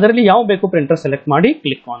 ಅದರಲ್ಲಿ ಯಾವ ಬೇಕು ಪ್ರಿಂಟರ್ ಸೆಲೆಕ್ಟ್ ಮಾಡಿ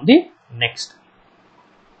click on the next.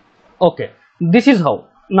 Okay, this is how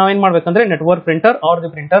ನಾವೇನ್ ಮಾಡ್ಬೇಕಂದ್ರೆ network printer R the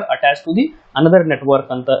printer attach to the another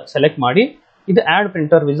network ಅಂತ select ಮಾಡಿ, ಇದು add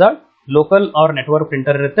printer wizard local R network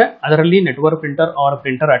printer ಇರುತ್ತೆ. ಅದರಲ್ಲಿ network printer R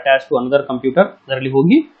printer attach to another computer, ಅದರಲ್ಲಿ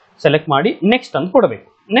ಹೋಗಿ select ಮಾಡಿ ನೆಕ್ಸ್ಟ್ ಅಂತ ಕೊಡಬೇಕು.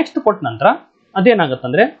 ನೆಕ್ಸ್ಟ್ ಕೊಟ್ಟ ನಂತರ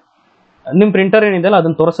ಅದೇನಾಗುತ್ತಂದ್ರೆ ನಿಮ್ಮ ಪ್ರಿಂಟರ್ ಏನಿದೆಯಲ್ಲ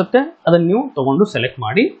ಅದನ್ನು ತೋರಿಸುತ್ತೆ, ಅದನ್ನು ನೀವು ತಗೊಂಡು ಸೆಲೆಕ್ಟ್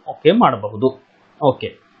ಮಾಡಿ ಓಕೆ ಮಾಡಬಹುದು. ಓಕೆ,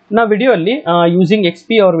 ನಾ ವಿಡಿಯೋ ಅಲ್ಲಿ ಯೂಸಿಂಗ್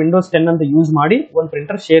XP ಆರ್ ವಿಂಡೋಸ್ 10 ಅಂತ ಯೂಸ್ ಮಾಡಿ ಒಂದು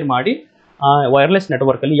ಪ್ರಿಂಟರ್ ಶೇರ್ ಮಾಡಿ ವೈರ್ಲೆಸ್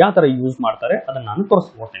ನೆಟ್ವರ್ಕ್ ಅಲ್ಲಿ ಯಾವ ತರ ಯೂಸ್ ಮಾಡ್ತಾರೆ ಅದನ್ನ ನಾನು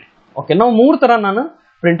ತೋರಿಸ್ಕೊಡ್ತೇನೆ. ಓಕೆ, ನಾವು 3 ತರ ನಾನು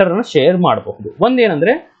ಪ್ರಿಂಟರ್ ಅನ್ನು ಶೇರ್ ಮಾಡಬಹುದು.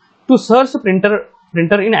 ಒಂದೇನಂದ್ರೆ to search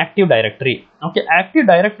printer in active directory. Okay, active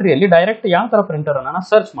ಡೈರೆಕ್ಟರಿಯಲ್ಲಿ direct ಯಾವ ತರ ಪ್ರಿಂಟರ್ ಅನ್ನ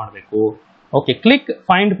ಸರ್ಚ್ ಮಾಡಬೇಕು. ಓಕೆ, ಕ್ಲಿಕ್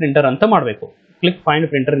ಫೈಂಡ್ ಪ್ರಿಂಟರ್ ಅಂತ ಮಾಡಬೇಕು. Click find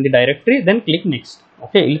printer in the directory, then click next.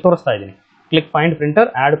 Okay, ಇಲ್ಲಿ ತೋರಿಸ್ತಾ ಇದ್ದೀನಿ click find printer,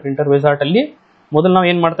 add printer wizard ಅಲ್ಲಿ ಮೊದಲು ನಾವು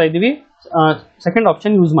ಏನ್ ಮಾಡ್ತಾ ಇದೀವಿ, ಸೆಕೆಂಡ್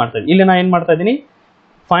ಆಪ್ಷನ್ ಯೂಸ್ ಮಾಡ್ತಾ ಇದ್ದೀವಿ. ಇಲ್ಲಿ ನಾ ಏನ್ ಮಾಡ್ತಾ ಇದ್ದೀನಿ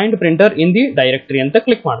find printer in the directory ಅಂತ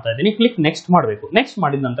ಕ್ಲಿಕ್ ಮಾಡ್ತಾ ಇದ್ದೀನಿ. ಕ್ಲಿಕ್ ನೆಕ್ಸ್ಟ್ ಮಾಡಬೇಕು. ನೆಕ್ಸ್ಟ್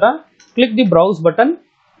ಮಾಡಿದ ನಂತರ click the browse button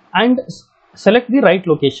and select the right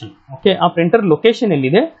location. Okay, ಆ ಪ್ರಿಂಟರ್ ಲೊಕೇಶನ್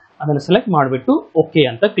ಎಲ್ಲಿದೆ ಅದನ್ನು ಸೆಲೆಕ್ಟ್ ಮಾಡಿಬಿಟ್ಟು ಓಕೆ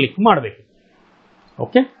ಅಂತ ಕ್ಲಿಕ್ ಮಾಡಬೇಕು.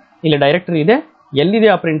 ಓಕೆ, ಇಲ್ಲಿ ಡೈರೆಕ್ಟರಿ ಇದೆ, ಎಲ್ಲಿದೆ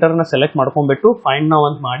ಆ ಪ್ರಿಂಟರ್ನ ಸೆಲೆಕ್ಟ್ ಮಾಡ್ಕೊಂಡ್ಬಿಟ್ಟು ಫೈಂಡ್ ನೌ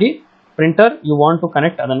ಅಂತ ಮಾಡಿ printer you want to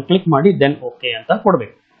connect ಅದನ್ನು ಕ್ಲಿಕ್ ಮಾಡಿ ದೆನ್ ಓಕೆ ಅಂತ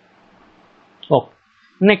ಕೊಡಬೇಕು. Okay,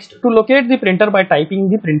 next to locate the printer by typing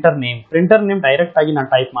the printer name direct ಆಗಿ ನಾನು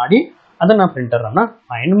ಟೈಪ್ ಮಾಡಿ ಅದನ್ನ ಪ್ರಿಂಟರ್ ಅನ್ನ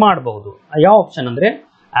ಫೈಂಡ್ ಮಾಡಬಹುದು. ಯಾವ ಆಪ್ಷನ್ ಅಂದ್ರೆ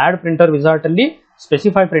ಆಡ್ ಪ್ರಿಂಟರ್ ವಿಜಾರ್ಡ್ ಅಲ್ಲಿ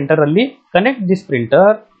ಸ್ಪೆಸಿಫೈ ಪ್ರಿಂಟರ್ ಅಲ್ಲಿ connect this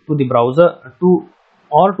printer to the browser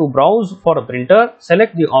to browse for a printer,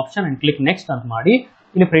 select the option and click next ಅಂತ ಮಾಡಿ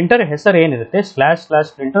ಇಲ್ಲಿ ಪ್ರಿಂಟರ್ ಹೆಸರು ಏನಿರುತ್ತೆ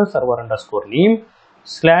 //printer server underscore name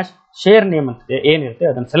 /share name ಅಂತ ಏನಿರುತ್ತೆ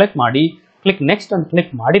ಅದನ್ನು ಸೆಲೆಕ್ಟ್ ಮಾಡಿ ಕ್ಲಿಕ್ ನೆಕ್ಸ್ಟ್ ಅಂತ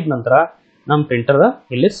ಕ್ಲಿಕ್ ಮಾಡಿದ ನಂತರ ನಮ್ಮ ಪ್ರಿಂಟರ್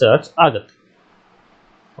ಇಲ್ಲಿ ಸರ್ಚ್ ಆಗುತ್ತೆ.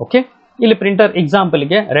 ಓಕೆ, ಇಲ್ಲಿ ಪ್ರಿಂಟರ್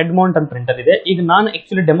ಎಕ್ಸಾಂಪಲ್ಗೆ ರೆಡ್ಮೌಂಟ್ ಅಂತ ಪ್ರಿಂಟರ್ ಇದೆ. ಈಗ ನಾನು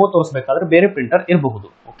ಆಕ್ಚುಲಿ ಡೆಮೋ ತೋರಿಸಬೇಕಾದ್ರೆ ಬೇರೆ ಪ್ರಿಂಟರ್ ಇರಬಹುದು.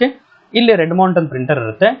 ಓಕೆ, ಇಲ್ಲಿ ರೆಡ್ಮೌಂಟ್ ಅಂತ ಪ್ರಿಂಟರ್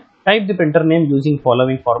ಇರುತ್ತೆ. Type the printer name using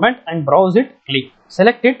following format and browse it, click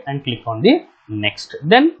select it and click on the next.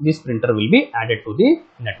 Then this printer will be added to the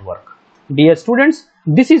network. Dear students,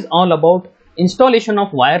 this is all about installation of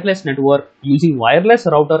wireless network using wireless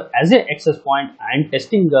router as a access point and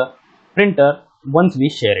testing the printer once we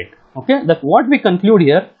share it. Okay, that what we conclude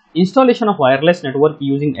here, installation of wireless network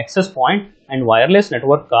using access point and wireless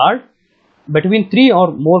network card between 3 or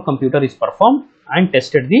more computer is performed and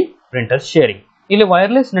tested the printer sharing. ಇಲ್ಲಿ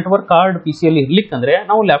wireless network card PC ಅಲ್ಲಿ ಇರ್ಲಿಕ್ಕಂದ್ರೆ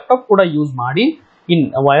ನಾವು laptop ಕೂಡ use ಮಾಡಿ ಇನ್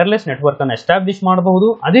wireless network ಅನ್ನು establish ಮಾಡಬಹುದು.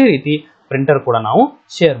 ಅದೇ ರೀತಿ printer ಕೂಡ ನಾವು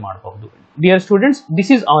ಶೇರ್ ಮಾಡಬಹುದು. Dear students, this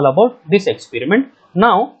is all about this experiment.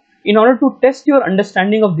 Now, in order to test your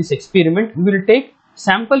understanding of this experiment, we will take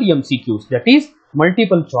sample MCQs, that is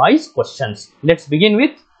multiple choice questions. Let's begin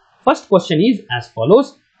with first question is as follows.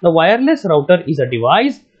 The wireless router is a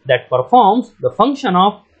device that performs the function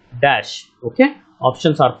of dash. Okay,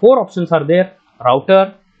 options are 4 options are there: router,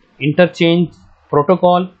 interchange,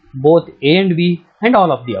 protocol, both A and B, and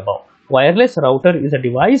all of the above. Wireless router is a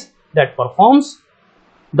device that performs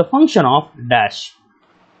the function of dash.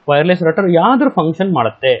 Wireless router ಯಾವ್ದ್ರ function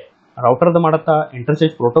ಮಾಡುತ್ತೆ? ರೌಟರ್ದು ಮಾಡುತ್ತಾ,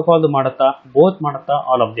 interchange ಪ್ರೋಟೋಕಾಲ್ದು ಮಾಡುತ್ತಾ, both ಮಾಡುತ್ತಾ,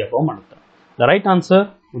 all of the above ಮಾಡುತ್ತಾ? The right answer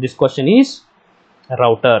to this question is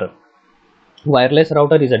router. Wireless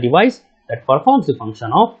router is a device that performs the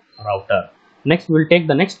function of router. Next, we will take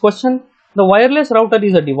the next question. The wireless router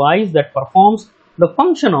is a device that performs the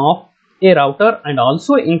function of a router and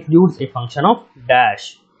also includes a function of dash.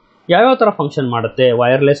 ಯಾವ ತರ function ಮಾಡುತ್ತೆ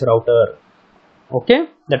wireless router? Okay,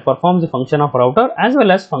 that performs the function of router as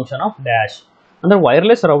well as function of dash. ಅಂದ್ರೆ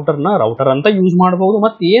wireless ರೌಟರ್ನ router ಅಂತ use ಮಾಡಬಹುದು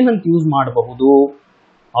ಮತ್ತು ಏನಂತ use ಮಾಡಬಹುದು?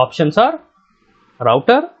 Options are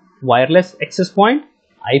router, wireless access point,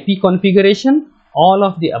 IP configuration, all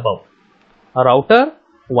of the above. A router,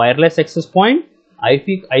 wireless access point,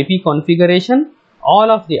 IP configuration, all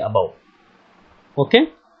of the above. Okay,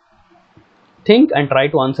 think and try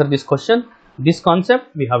to answer this question. This concept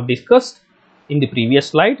we have discussed in the previous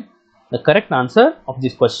slide. The correct answer of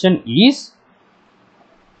this question is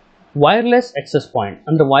wireless access point.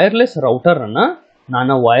 And the wireless router anna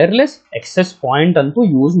nana wireless access point antu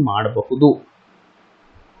use madabahudu.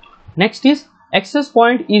 Next is access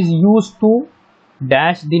point is used to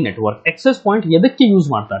dash the network. Access point ಎದಕ್ಕೆ use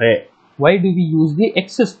ಮಾಡ್ತಾರೆ? Why do we use the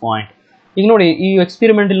access point? ಈಗ ನೋಡಿ, ಈ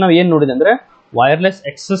experiment ಅಲ್ಲಿ ನಾವು ಏನು ನೋಡಿದೆ ಅಂದ್ರೆ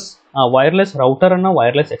ವೈರ್ಲೆಸ್ ರೌಟರ್ ಅನ್ನ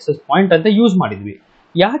ವೈರ್ಲೆಸ್ ಎಕ್ಸೆಸ್ ಪಾಯಿಂಟ್ ಅಂತ ಯೂಸ್ ಮಾಡಿದ್ವಿ.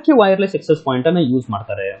 ಯಾಕೆ ವೈರ್ಲೆಸ್ ಎಕ್ಸೆಸ್ ಪಾಯಿಂಟ್ ಅನ್ನ ಯೂಸ್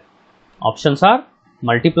ಮಾಡ್ತಾರೆ? Options are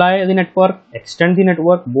multiply the network, extend the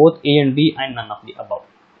network, both A and B and none of the above.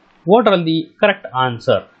 What are the correct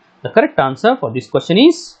answer? The correct answer for this question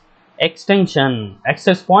is extension.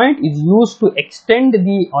 Access point is used to extend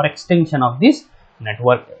the or extension of this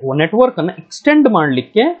network ಅನ್ನು extend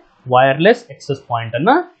ಮಾಡಲಿಕ್ಕೆ wireless access point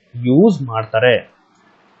ಅನ್ನು use ಮಾಡ್ತಾರೆ.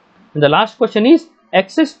 The last question is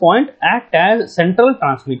access point act as central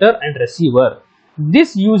transmitter and receiver. This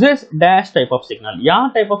uses dash type of signal. ಯಾವ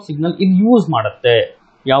type of signal ಇದು use ಮಾಡುತ್ತೆ?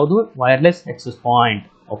 ಯಾವುದು? wireless access point.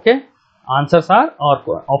 Okay, answers are or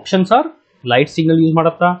options are light signal use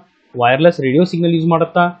ಮಾಡುತ್ತಾ, wireless radio signal use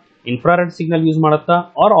ಮಾಡುತ್ತಾ, infrared signal use ಮಾಡುತ್ತಾ,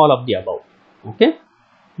 or all of the above. Okay,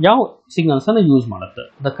 ಯಾವ signals ಅನ್ನು use ಮಾಡುತ್ತೆ?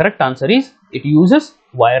 The correct answer is it uses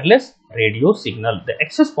wireless radio signal. The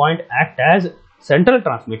access point act as central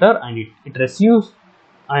transmitter and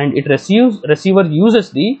receiver uses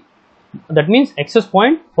the, that means access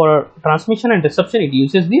point for transmission and reception it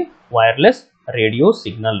uses the wireless radio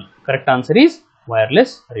signal. Correct answer is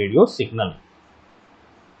wireless radio signal.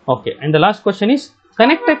 Okay, and the last question is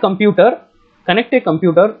connect a computer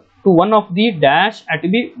to one of the dash at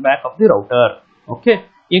the back of the router. Okay,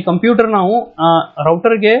 ಈ computer ನಾವು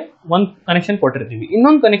ರೌಟರ್ಗೆ ಒಂದು connection ಕೊಟ್ಟಿರ್ತೀವಿ,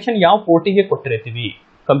 ಇನ್ನೊಂದು connection ಯಾವ ಪೋರ್ಟಿಗೆ ಕೊಟ್ಟಿರ್ತೀವಿ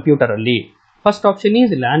computer ಅಲ್ಲಿ? First option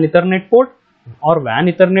is LAN Ethernet port or WAN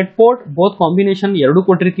Ethernet port. Both combination ಎರಡು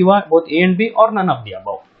ಕೊಟ್ಟಿರ್ತೀವ, both A and B or none of the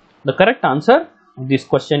above. The correct answer of this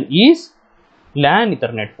question is LAN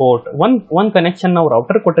Ethernet port. one connection ನಾವು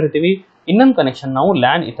router ಕೊಟ್ಟಿರ್ತೀವಿ, ಇನ್ನೊಂದು connection ನಾವು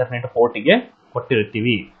LAN Ethernet ಪೋರ್ಟಿಗೆ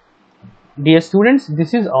ಕೊಟ್ಟಿರ್ತೀವಿ. Dear students,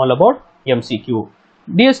 this is all about MCQ.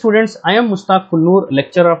 Dear students, I am Mustaq Kunnur,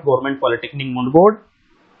 lecturer of Government Polytechnic Mundgod.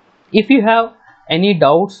 If you have any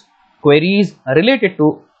doubts, queries related to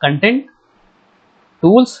content,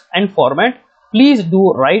 tools and format, please do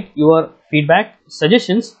write your feedback,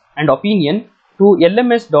 suggestions and opinion to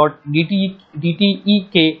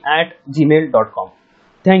lms.dtek@gmail.com.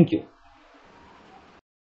 Thank you.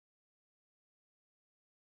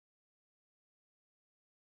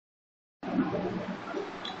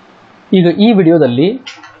 ಈಗ ಈ ವಿಡಿಯೋದಲ್ಲಿ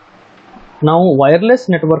ನಾವು wireless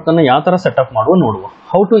network ಅನ್ನು ಯಾವ ತರ setup ಮಾಡುವ ನೋಡುವ.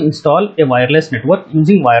 How to install A wireless network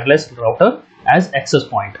using wireless router as access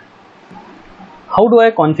point. How do I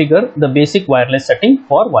configure the basic wireless setting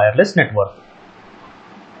for wireless network?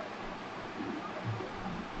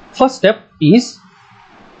 First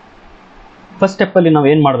step ಅಲ್ಲಿ ನಾವು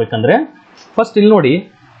ಏನು ಮಾಡಬೇಕಂದ್ರೆ, ಫಸ್ಟ್ ಇಲ್ಲಿ ನೋಡಿ,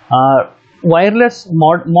 ವೈರ್ಲೆಸ್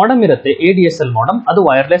ಮಾಡಮ್ ಇರುತ್ತೆ, ADSL ಮಾಡಮ್, ಅದು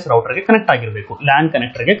ವೈರ್ಲೆಸ್ ರೌಟರ್ಗೆ ಕನೆಕ್ಟ್ ಆಗಿರಬೇಕು, LAN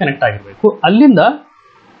ಕನೆಕ್ಟರ್ಗೆ connect ಆಗಿರಬೇಕು. ಅಲ್ಲಿಂದ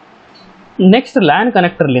ನೆಕ್ಸ್ಟ್ LAN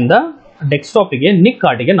ಕನೆಕ್ಟರ್ಲಿಂದ ಡೆಸ್ಕ್ಟಾಪಿಗೆ ನಿಕ್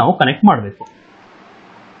ಕಾರ್ಡಿಗೆ ನಾವು ಕನೆಕ್ಟ್ ಮಾಡಬೇಕು.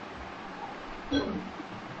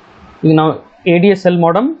 ಈಗ ನಾವು ADSL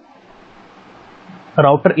ಮಾಡಮ್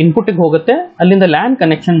ರೌಟರ್ ಇನ್ಪುಟ್ಗೆ ಹೋಗುತ್ತೆ, ಅಲ್ಲಿಂದ LAN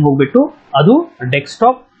ಕನೆಕ್ಷನ್ ಹೋಗ್ಬಿಟ್ಟು ಅದು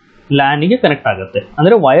ಡೆಸ್ಕ್ಟಾಪ್ LANಗೆ ಕನೆಕ್ಟ್ ಆಗುತ್ತೆ.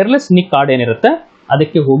 ಅಂದರೆ ವೈರ್ಲೆಸ್ ನಿಕ್ ಕಾರ್ಡ್ ಏನಿರುತ್ತೆ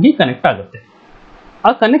ಅದಕ್ಕೆ ಹೋಗಿ ಕನೆಕ್ಟ್ ಆಗುತ್ತೆ. ಆ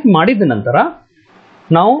ಕನೆಕ್ಟ್ ಮಾಡಿದ ನಂತರ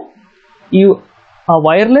ನಾವು ಈ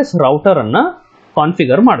ವೈರ್ಲೆಸ್ ರೌಟರ್ ಅನ್ನ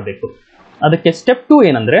ಕಾನ್ಫಿಗರ್ ಮಾಡಬೇಕು. ಅದಕ್ಕೆ ಸ್ಟೆಪ್ 2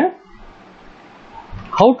 ಏನಂದ್ರೆ,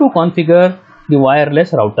 how to configure the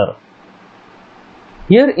wireless router.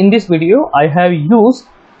 Here in this video I have used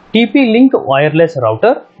TP-Link wireless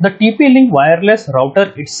router. The TP-Link wireless router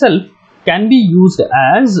itself can be used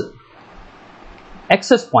as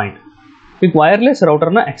access point. ಈಗ wireless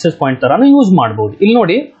ರೌಟರ್ನ access point ತರಾನು use ಮಾಡಬಹುದು. ಇಲ್ಲಿ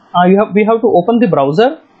ನೋಡಿ, we have to open the browser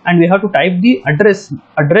and we have to type the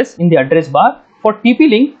address in the address bar. For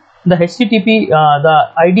TP-Link, the HTTP, the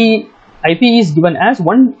IP is given as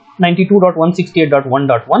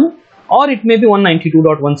 192.168.1.1 or it may be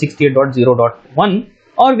 192.168.0.1,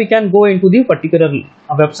 or we can go into the particular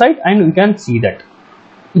website and we can see that.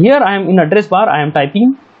 Here I am in address bar, I am typing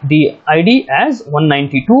the ID as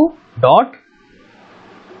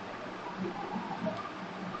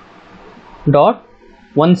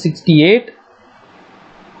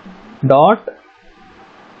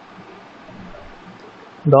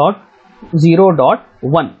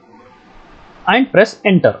and press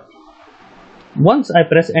enter. Once I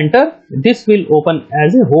press enter, this will open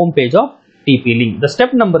as a home page of TP-Link. The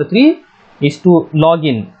step number 3 is to log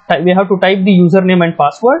in. We have to type the username and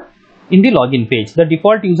password in the login page. The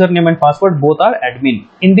default username and password both are admin.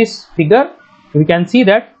 In this figure, we can see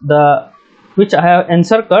that which I have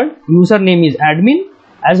encircled, username is admin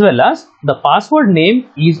as well as the password name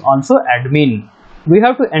is also admin. We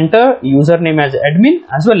have to enter username as admin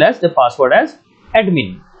as well as the password as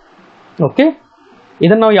admin. Okay.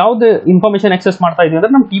 ಇದನ್ನು ನಾವು ಯಾವುದು information access ಮಾಡ್ತಾ ಇದೀವಿ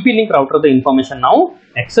ಅಂದ್ರೆ ನಮ್ಮ TP-Link router information ನಾವು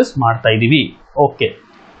access ಮಾಡ್ತಾ ಇದೀವಿ. Okay,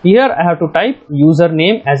 here I have to type user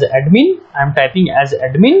name as admin. I am typing as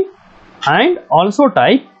admin and also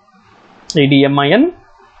type admin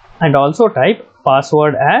and also type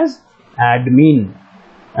password as admin.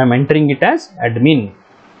 I am entering it as admin.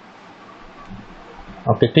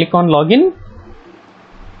 Okay, click on login.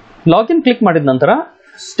 Login click ಮಾಡಿದ ನಂತರ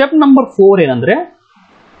step number 4 ಏನಂದ್ರೆ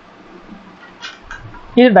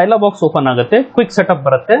ಈ dialogue box open ಆಗುತ್ತೆ, quick setup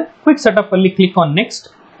ಬರುತ್ತೆ. Quick setup ಅಲ್ಲಿ click on next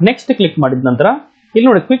click ಮಾಡಿದ ನಂತರ ಇಲ್ಲಿ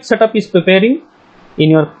ನೋಡಿ quick setup is preparing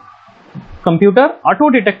in your computer. Auto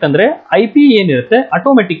detect ಅಂದ್ರೆ IP ಏನಿರುತ್ತೆ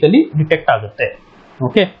ಆಟೋಮೆಟಿಕಲಿ ಡಿಟೆಕ್ಟ್ ಆಗುತ್ತೆ.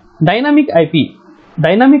 ಓಕೆ, ಡೈನಾಮಿಕ್ IP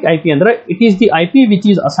ಅಂದ್ರೆ it is the IP which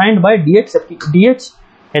is assigned by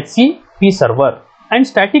DHCP server and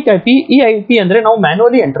static IP, ಈ IP ಅಂದ್ರೆ ನಾವು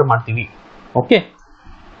ಮ್ಯಾನ್ಯುವಲಿ ಎಂಟರ್ ಮಾಡ್ತೀವಿ. Okay,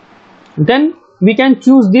 then we can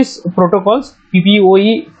choose this protocols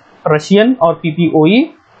PPOE Russian or PPOE.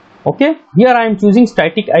 Okay, here I am choosing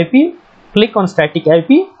static IP. Click on static IP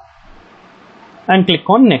and click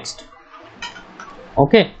on next.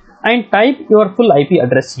 Okay, and type your full IP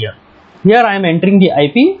address here. Here I am entering the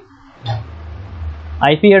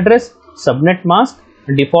IP address, subnet mask,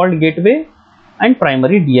 default gateway and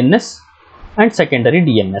primary DNS and secondary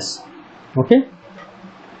DNS. Okay,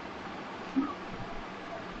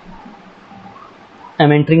 I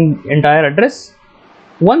am entering entire address.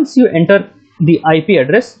 Once you enter the IP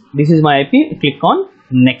address, this is my IP, click on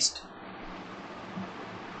next.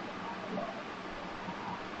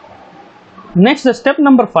 Next, the step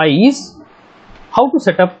number 5 is how to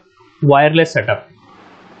set up wireless setup.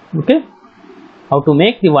 Okay, how to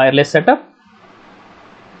make the wireless setup.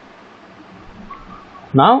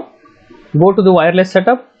 Now go to the wireless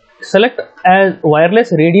setup, select as wireless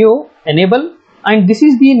radio enable and this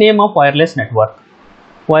is the name of wireless network.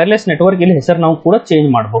 Wireless network ಇಲ್ಲಿ ಹೆಸರು ನಾವು ಕೂಡ change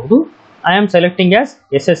ಮಾಡಬಹುದು. I am selecting as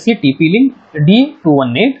SSC TP-Link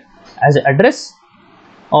D218 as address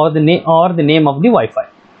or the name of the Wi-Fi.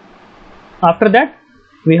 After that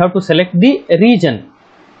we have to select the region.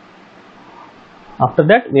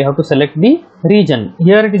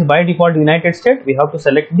 Here it is by default United States. We have to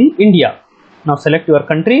select the India. Now select your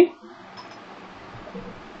country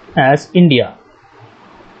as India.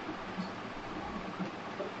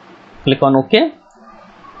 Click on OK.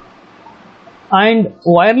 And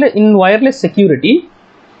in wireless security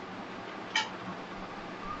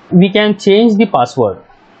we can change the password.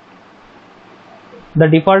 The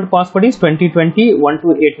default password is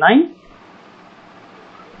 20201289.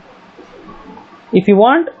 If you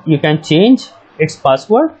want, you can change its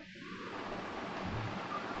password.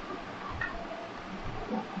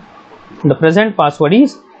 The present password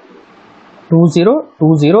is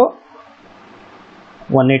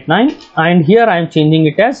 2020.189 and here I am changing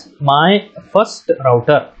it as my first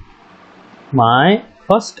router.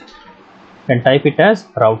 And type it as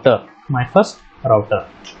router, my first router.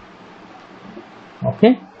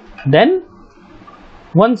 Okay, then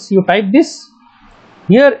once you type this,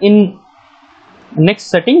 here in next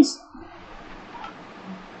settings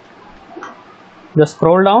just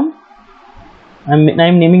scroll down. I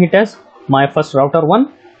am naming it as my first router 1.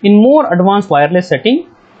 In more advanced wireless setting,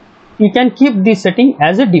 you can keep this setting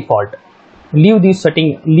as a default.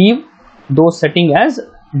 Leave those setting as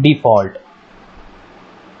default.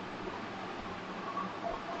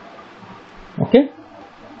 Okay,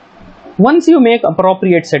 once you make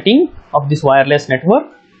appropriate setting of this wireless network,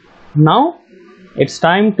 now it's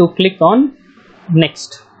time to click on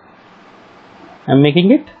next. I'm making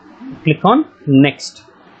it, click on next.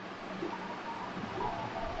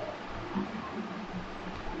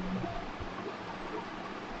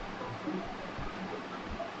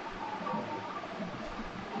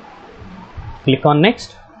 Click on next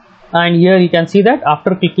and here you can see that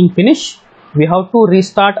after clicking finish we have to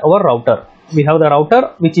restart our router. We have the router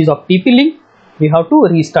which is of TP-Link. We have to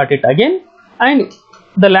restart it again and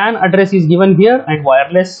the LAN address is given here and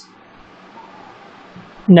wireless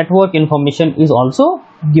network information is also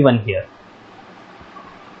given here.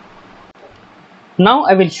 Now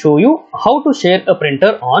I will show you how to share a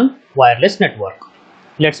printer on wireless network.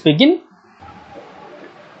 Let's begin.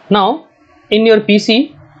 Now in your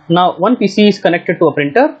PC, now one PC is connected to a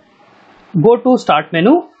printer. Go to start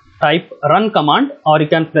menu, type run command, or you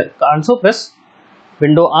can also press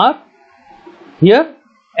window R. Here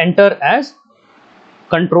enter as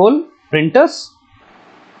control printers.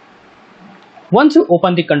 Once you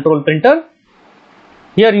open the control printer,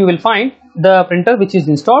 here you will find the printer which is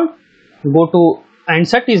installed. Go to and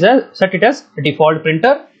set it as default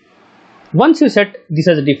printer. Once you set this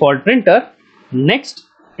as a default printer, next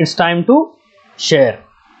it's time to share.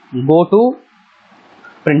 Go to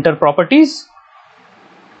printer properties,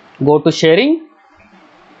 go to sharing,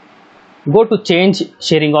 go to change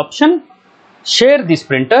sharing option, share this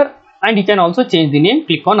printer, and you can also change the name.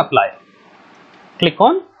 Click on apply, click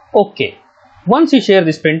on OK. Once you share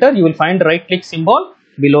this printer, you will find right click symbol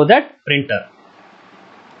below that printer.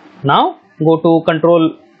 Now go to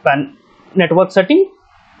control network setting,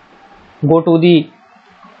 go to the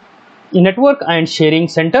network and sharing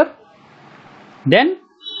center, then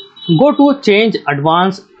go to change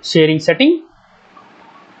advanced sharing setting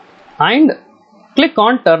and click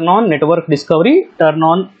on turn on network discovery, turn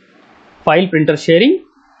on file printer sharing.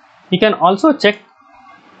 You can also check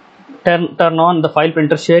turn on the file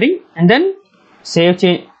printer sharing, and then save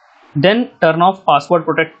change, then turn off password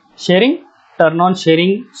protect sharing, turn on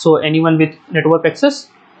sharing so anyone with network access.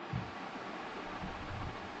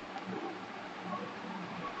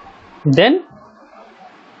 Then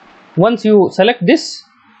once you select this,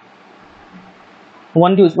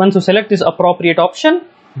 once you select this appropriate option,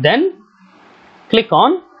 then click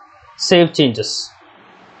on save changes.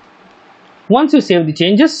 Once you save the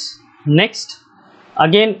changes, next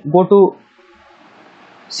again go to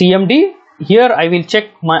CMD. Here I will check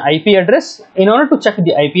my IP address. In order to check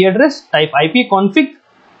the IP address, type ipconfig,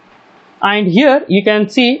 and here you can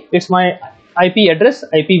see it's my IP address,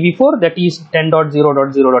 IPv4, that is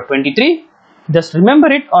 10.0.0.23. Just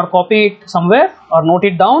remember it or copy it somewhere or note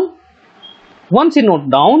it down. Once you note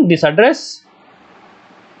down this address,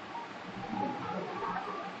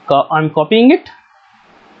 I'm copying it.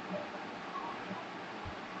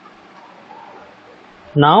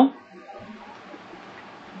 Now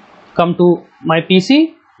come to my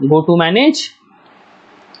PC, go to manage,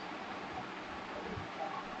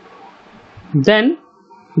 then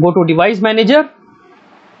go to device manager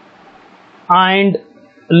and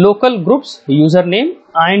local groups, username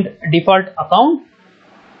and default account.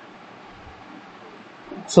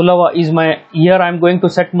 Sulava is my, here I am going to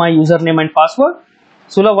set my username and password.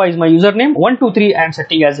 Sulava is my username, 123 I am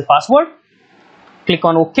setting as a password. Click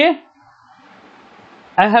on OK.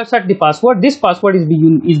 I have set the password. This password is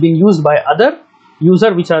being used by other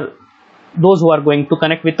user, which are those who are going to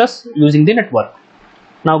connect with us using the network.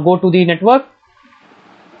 Now go to the network,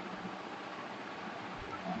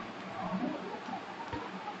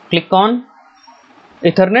 click on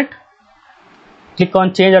Ethernet, click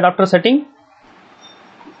on change adapter setting,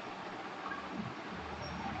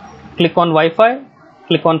 click on Wi-Fi,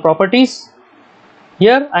 click on properties.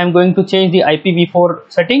 Here I am going to change the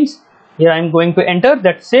IPv4 settings. Here I am going to enter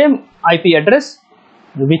that same IP address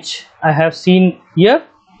which I have seen here,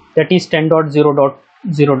 that is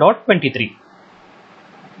 10.0.0.23.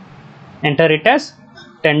 Enter it as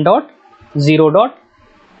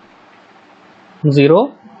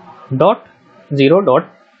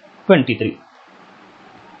 10.0.0.23.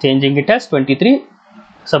 Changing it as 23.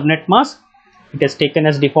 Subnet mask, it is taken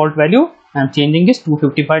as default value. I am changing this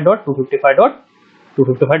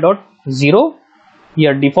 255.255.255.0.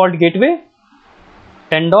 Here default gateway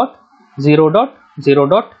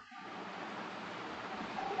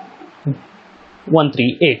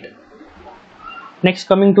 10.0.0.138. Next,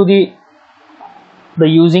 coming to the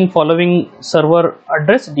using following server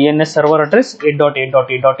address, DNS server address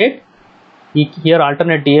 8.8.8.8. Here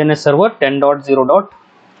alternate DNS server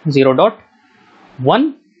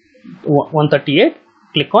 10.0.0.138.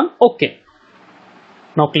 Click on OK.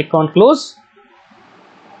 Now click on close.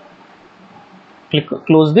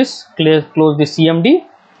 Close this CMD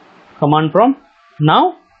command prompt.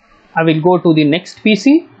 Now I will go to the next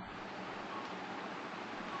PC.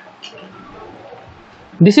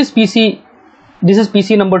 This is PC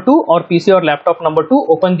number 2 or PC or laptop number 2.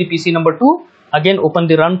 Open the PC number 2. Again open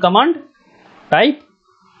the run command. Type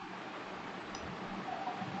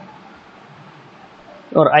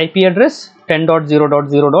your IP address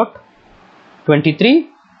 10.0.0.23.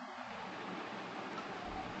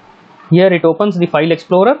 Here it opens the file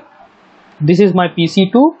explorer. This is my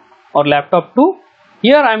PC2 or laptop 2.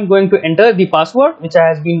 Here I am going to enter the password which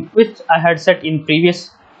I had set in previous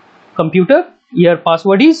computer. Here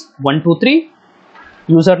password is 123,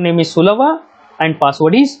 username is Sulava, and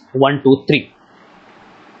password is 123.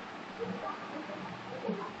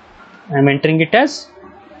 I am entering it as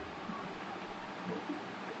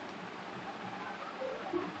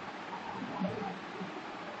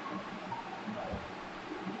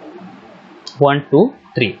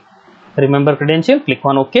 123. Remember credential, click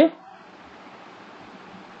on OK.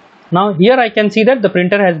 Now here I can see that the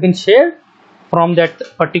printer has been shared from that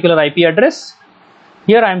particular IP address.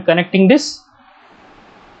 Here I am connecting this.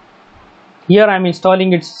 Here I am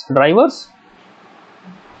installing its drivers,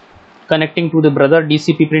 connecting to the brother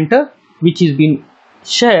DCP printer which is being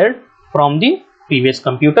shared from the previous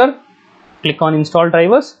computer. Click on install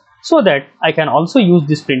drivers so that I can also use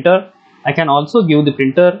this printer. I can also give the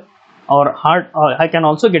printer I can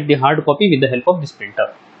also get the hard copy with the help of this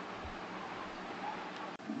printer.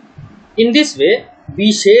 In this way,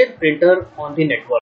 we share printer on the network.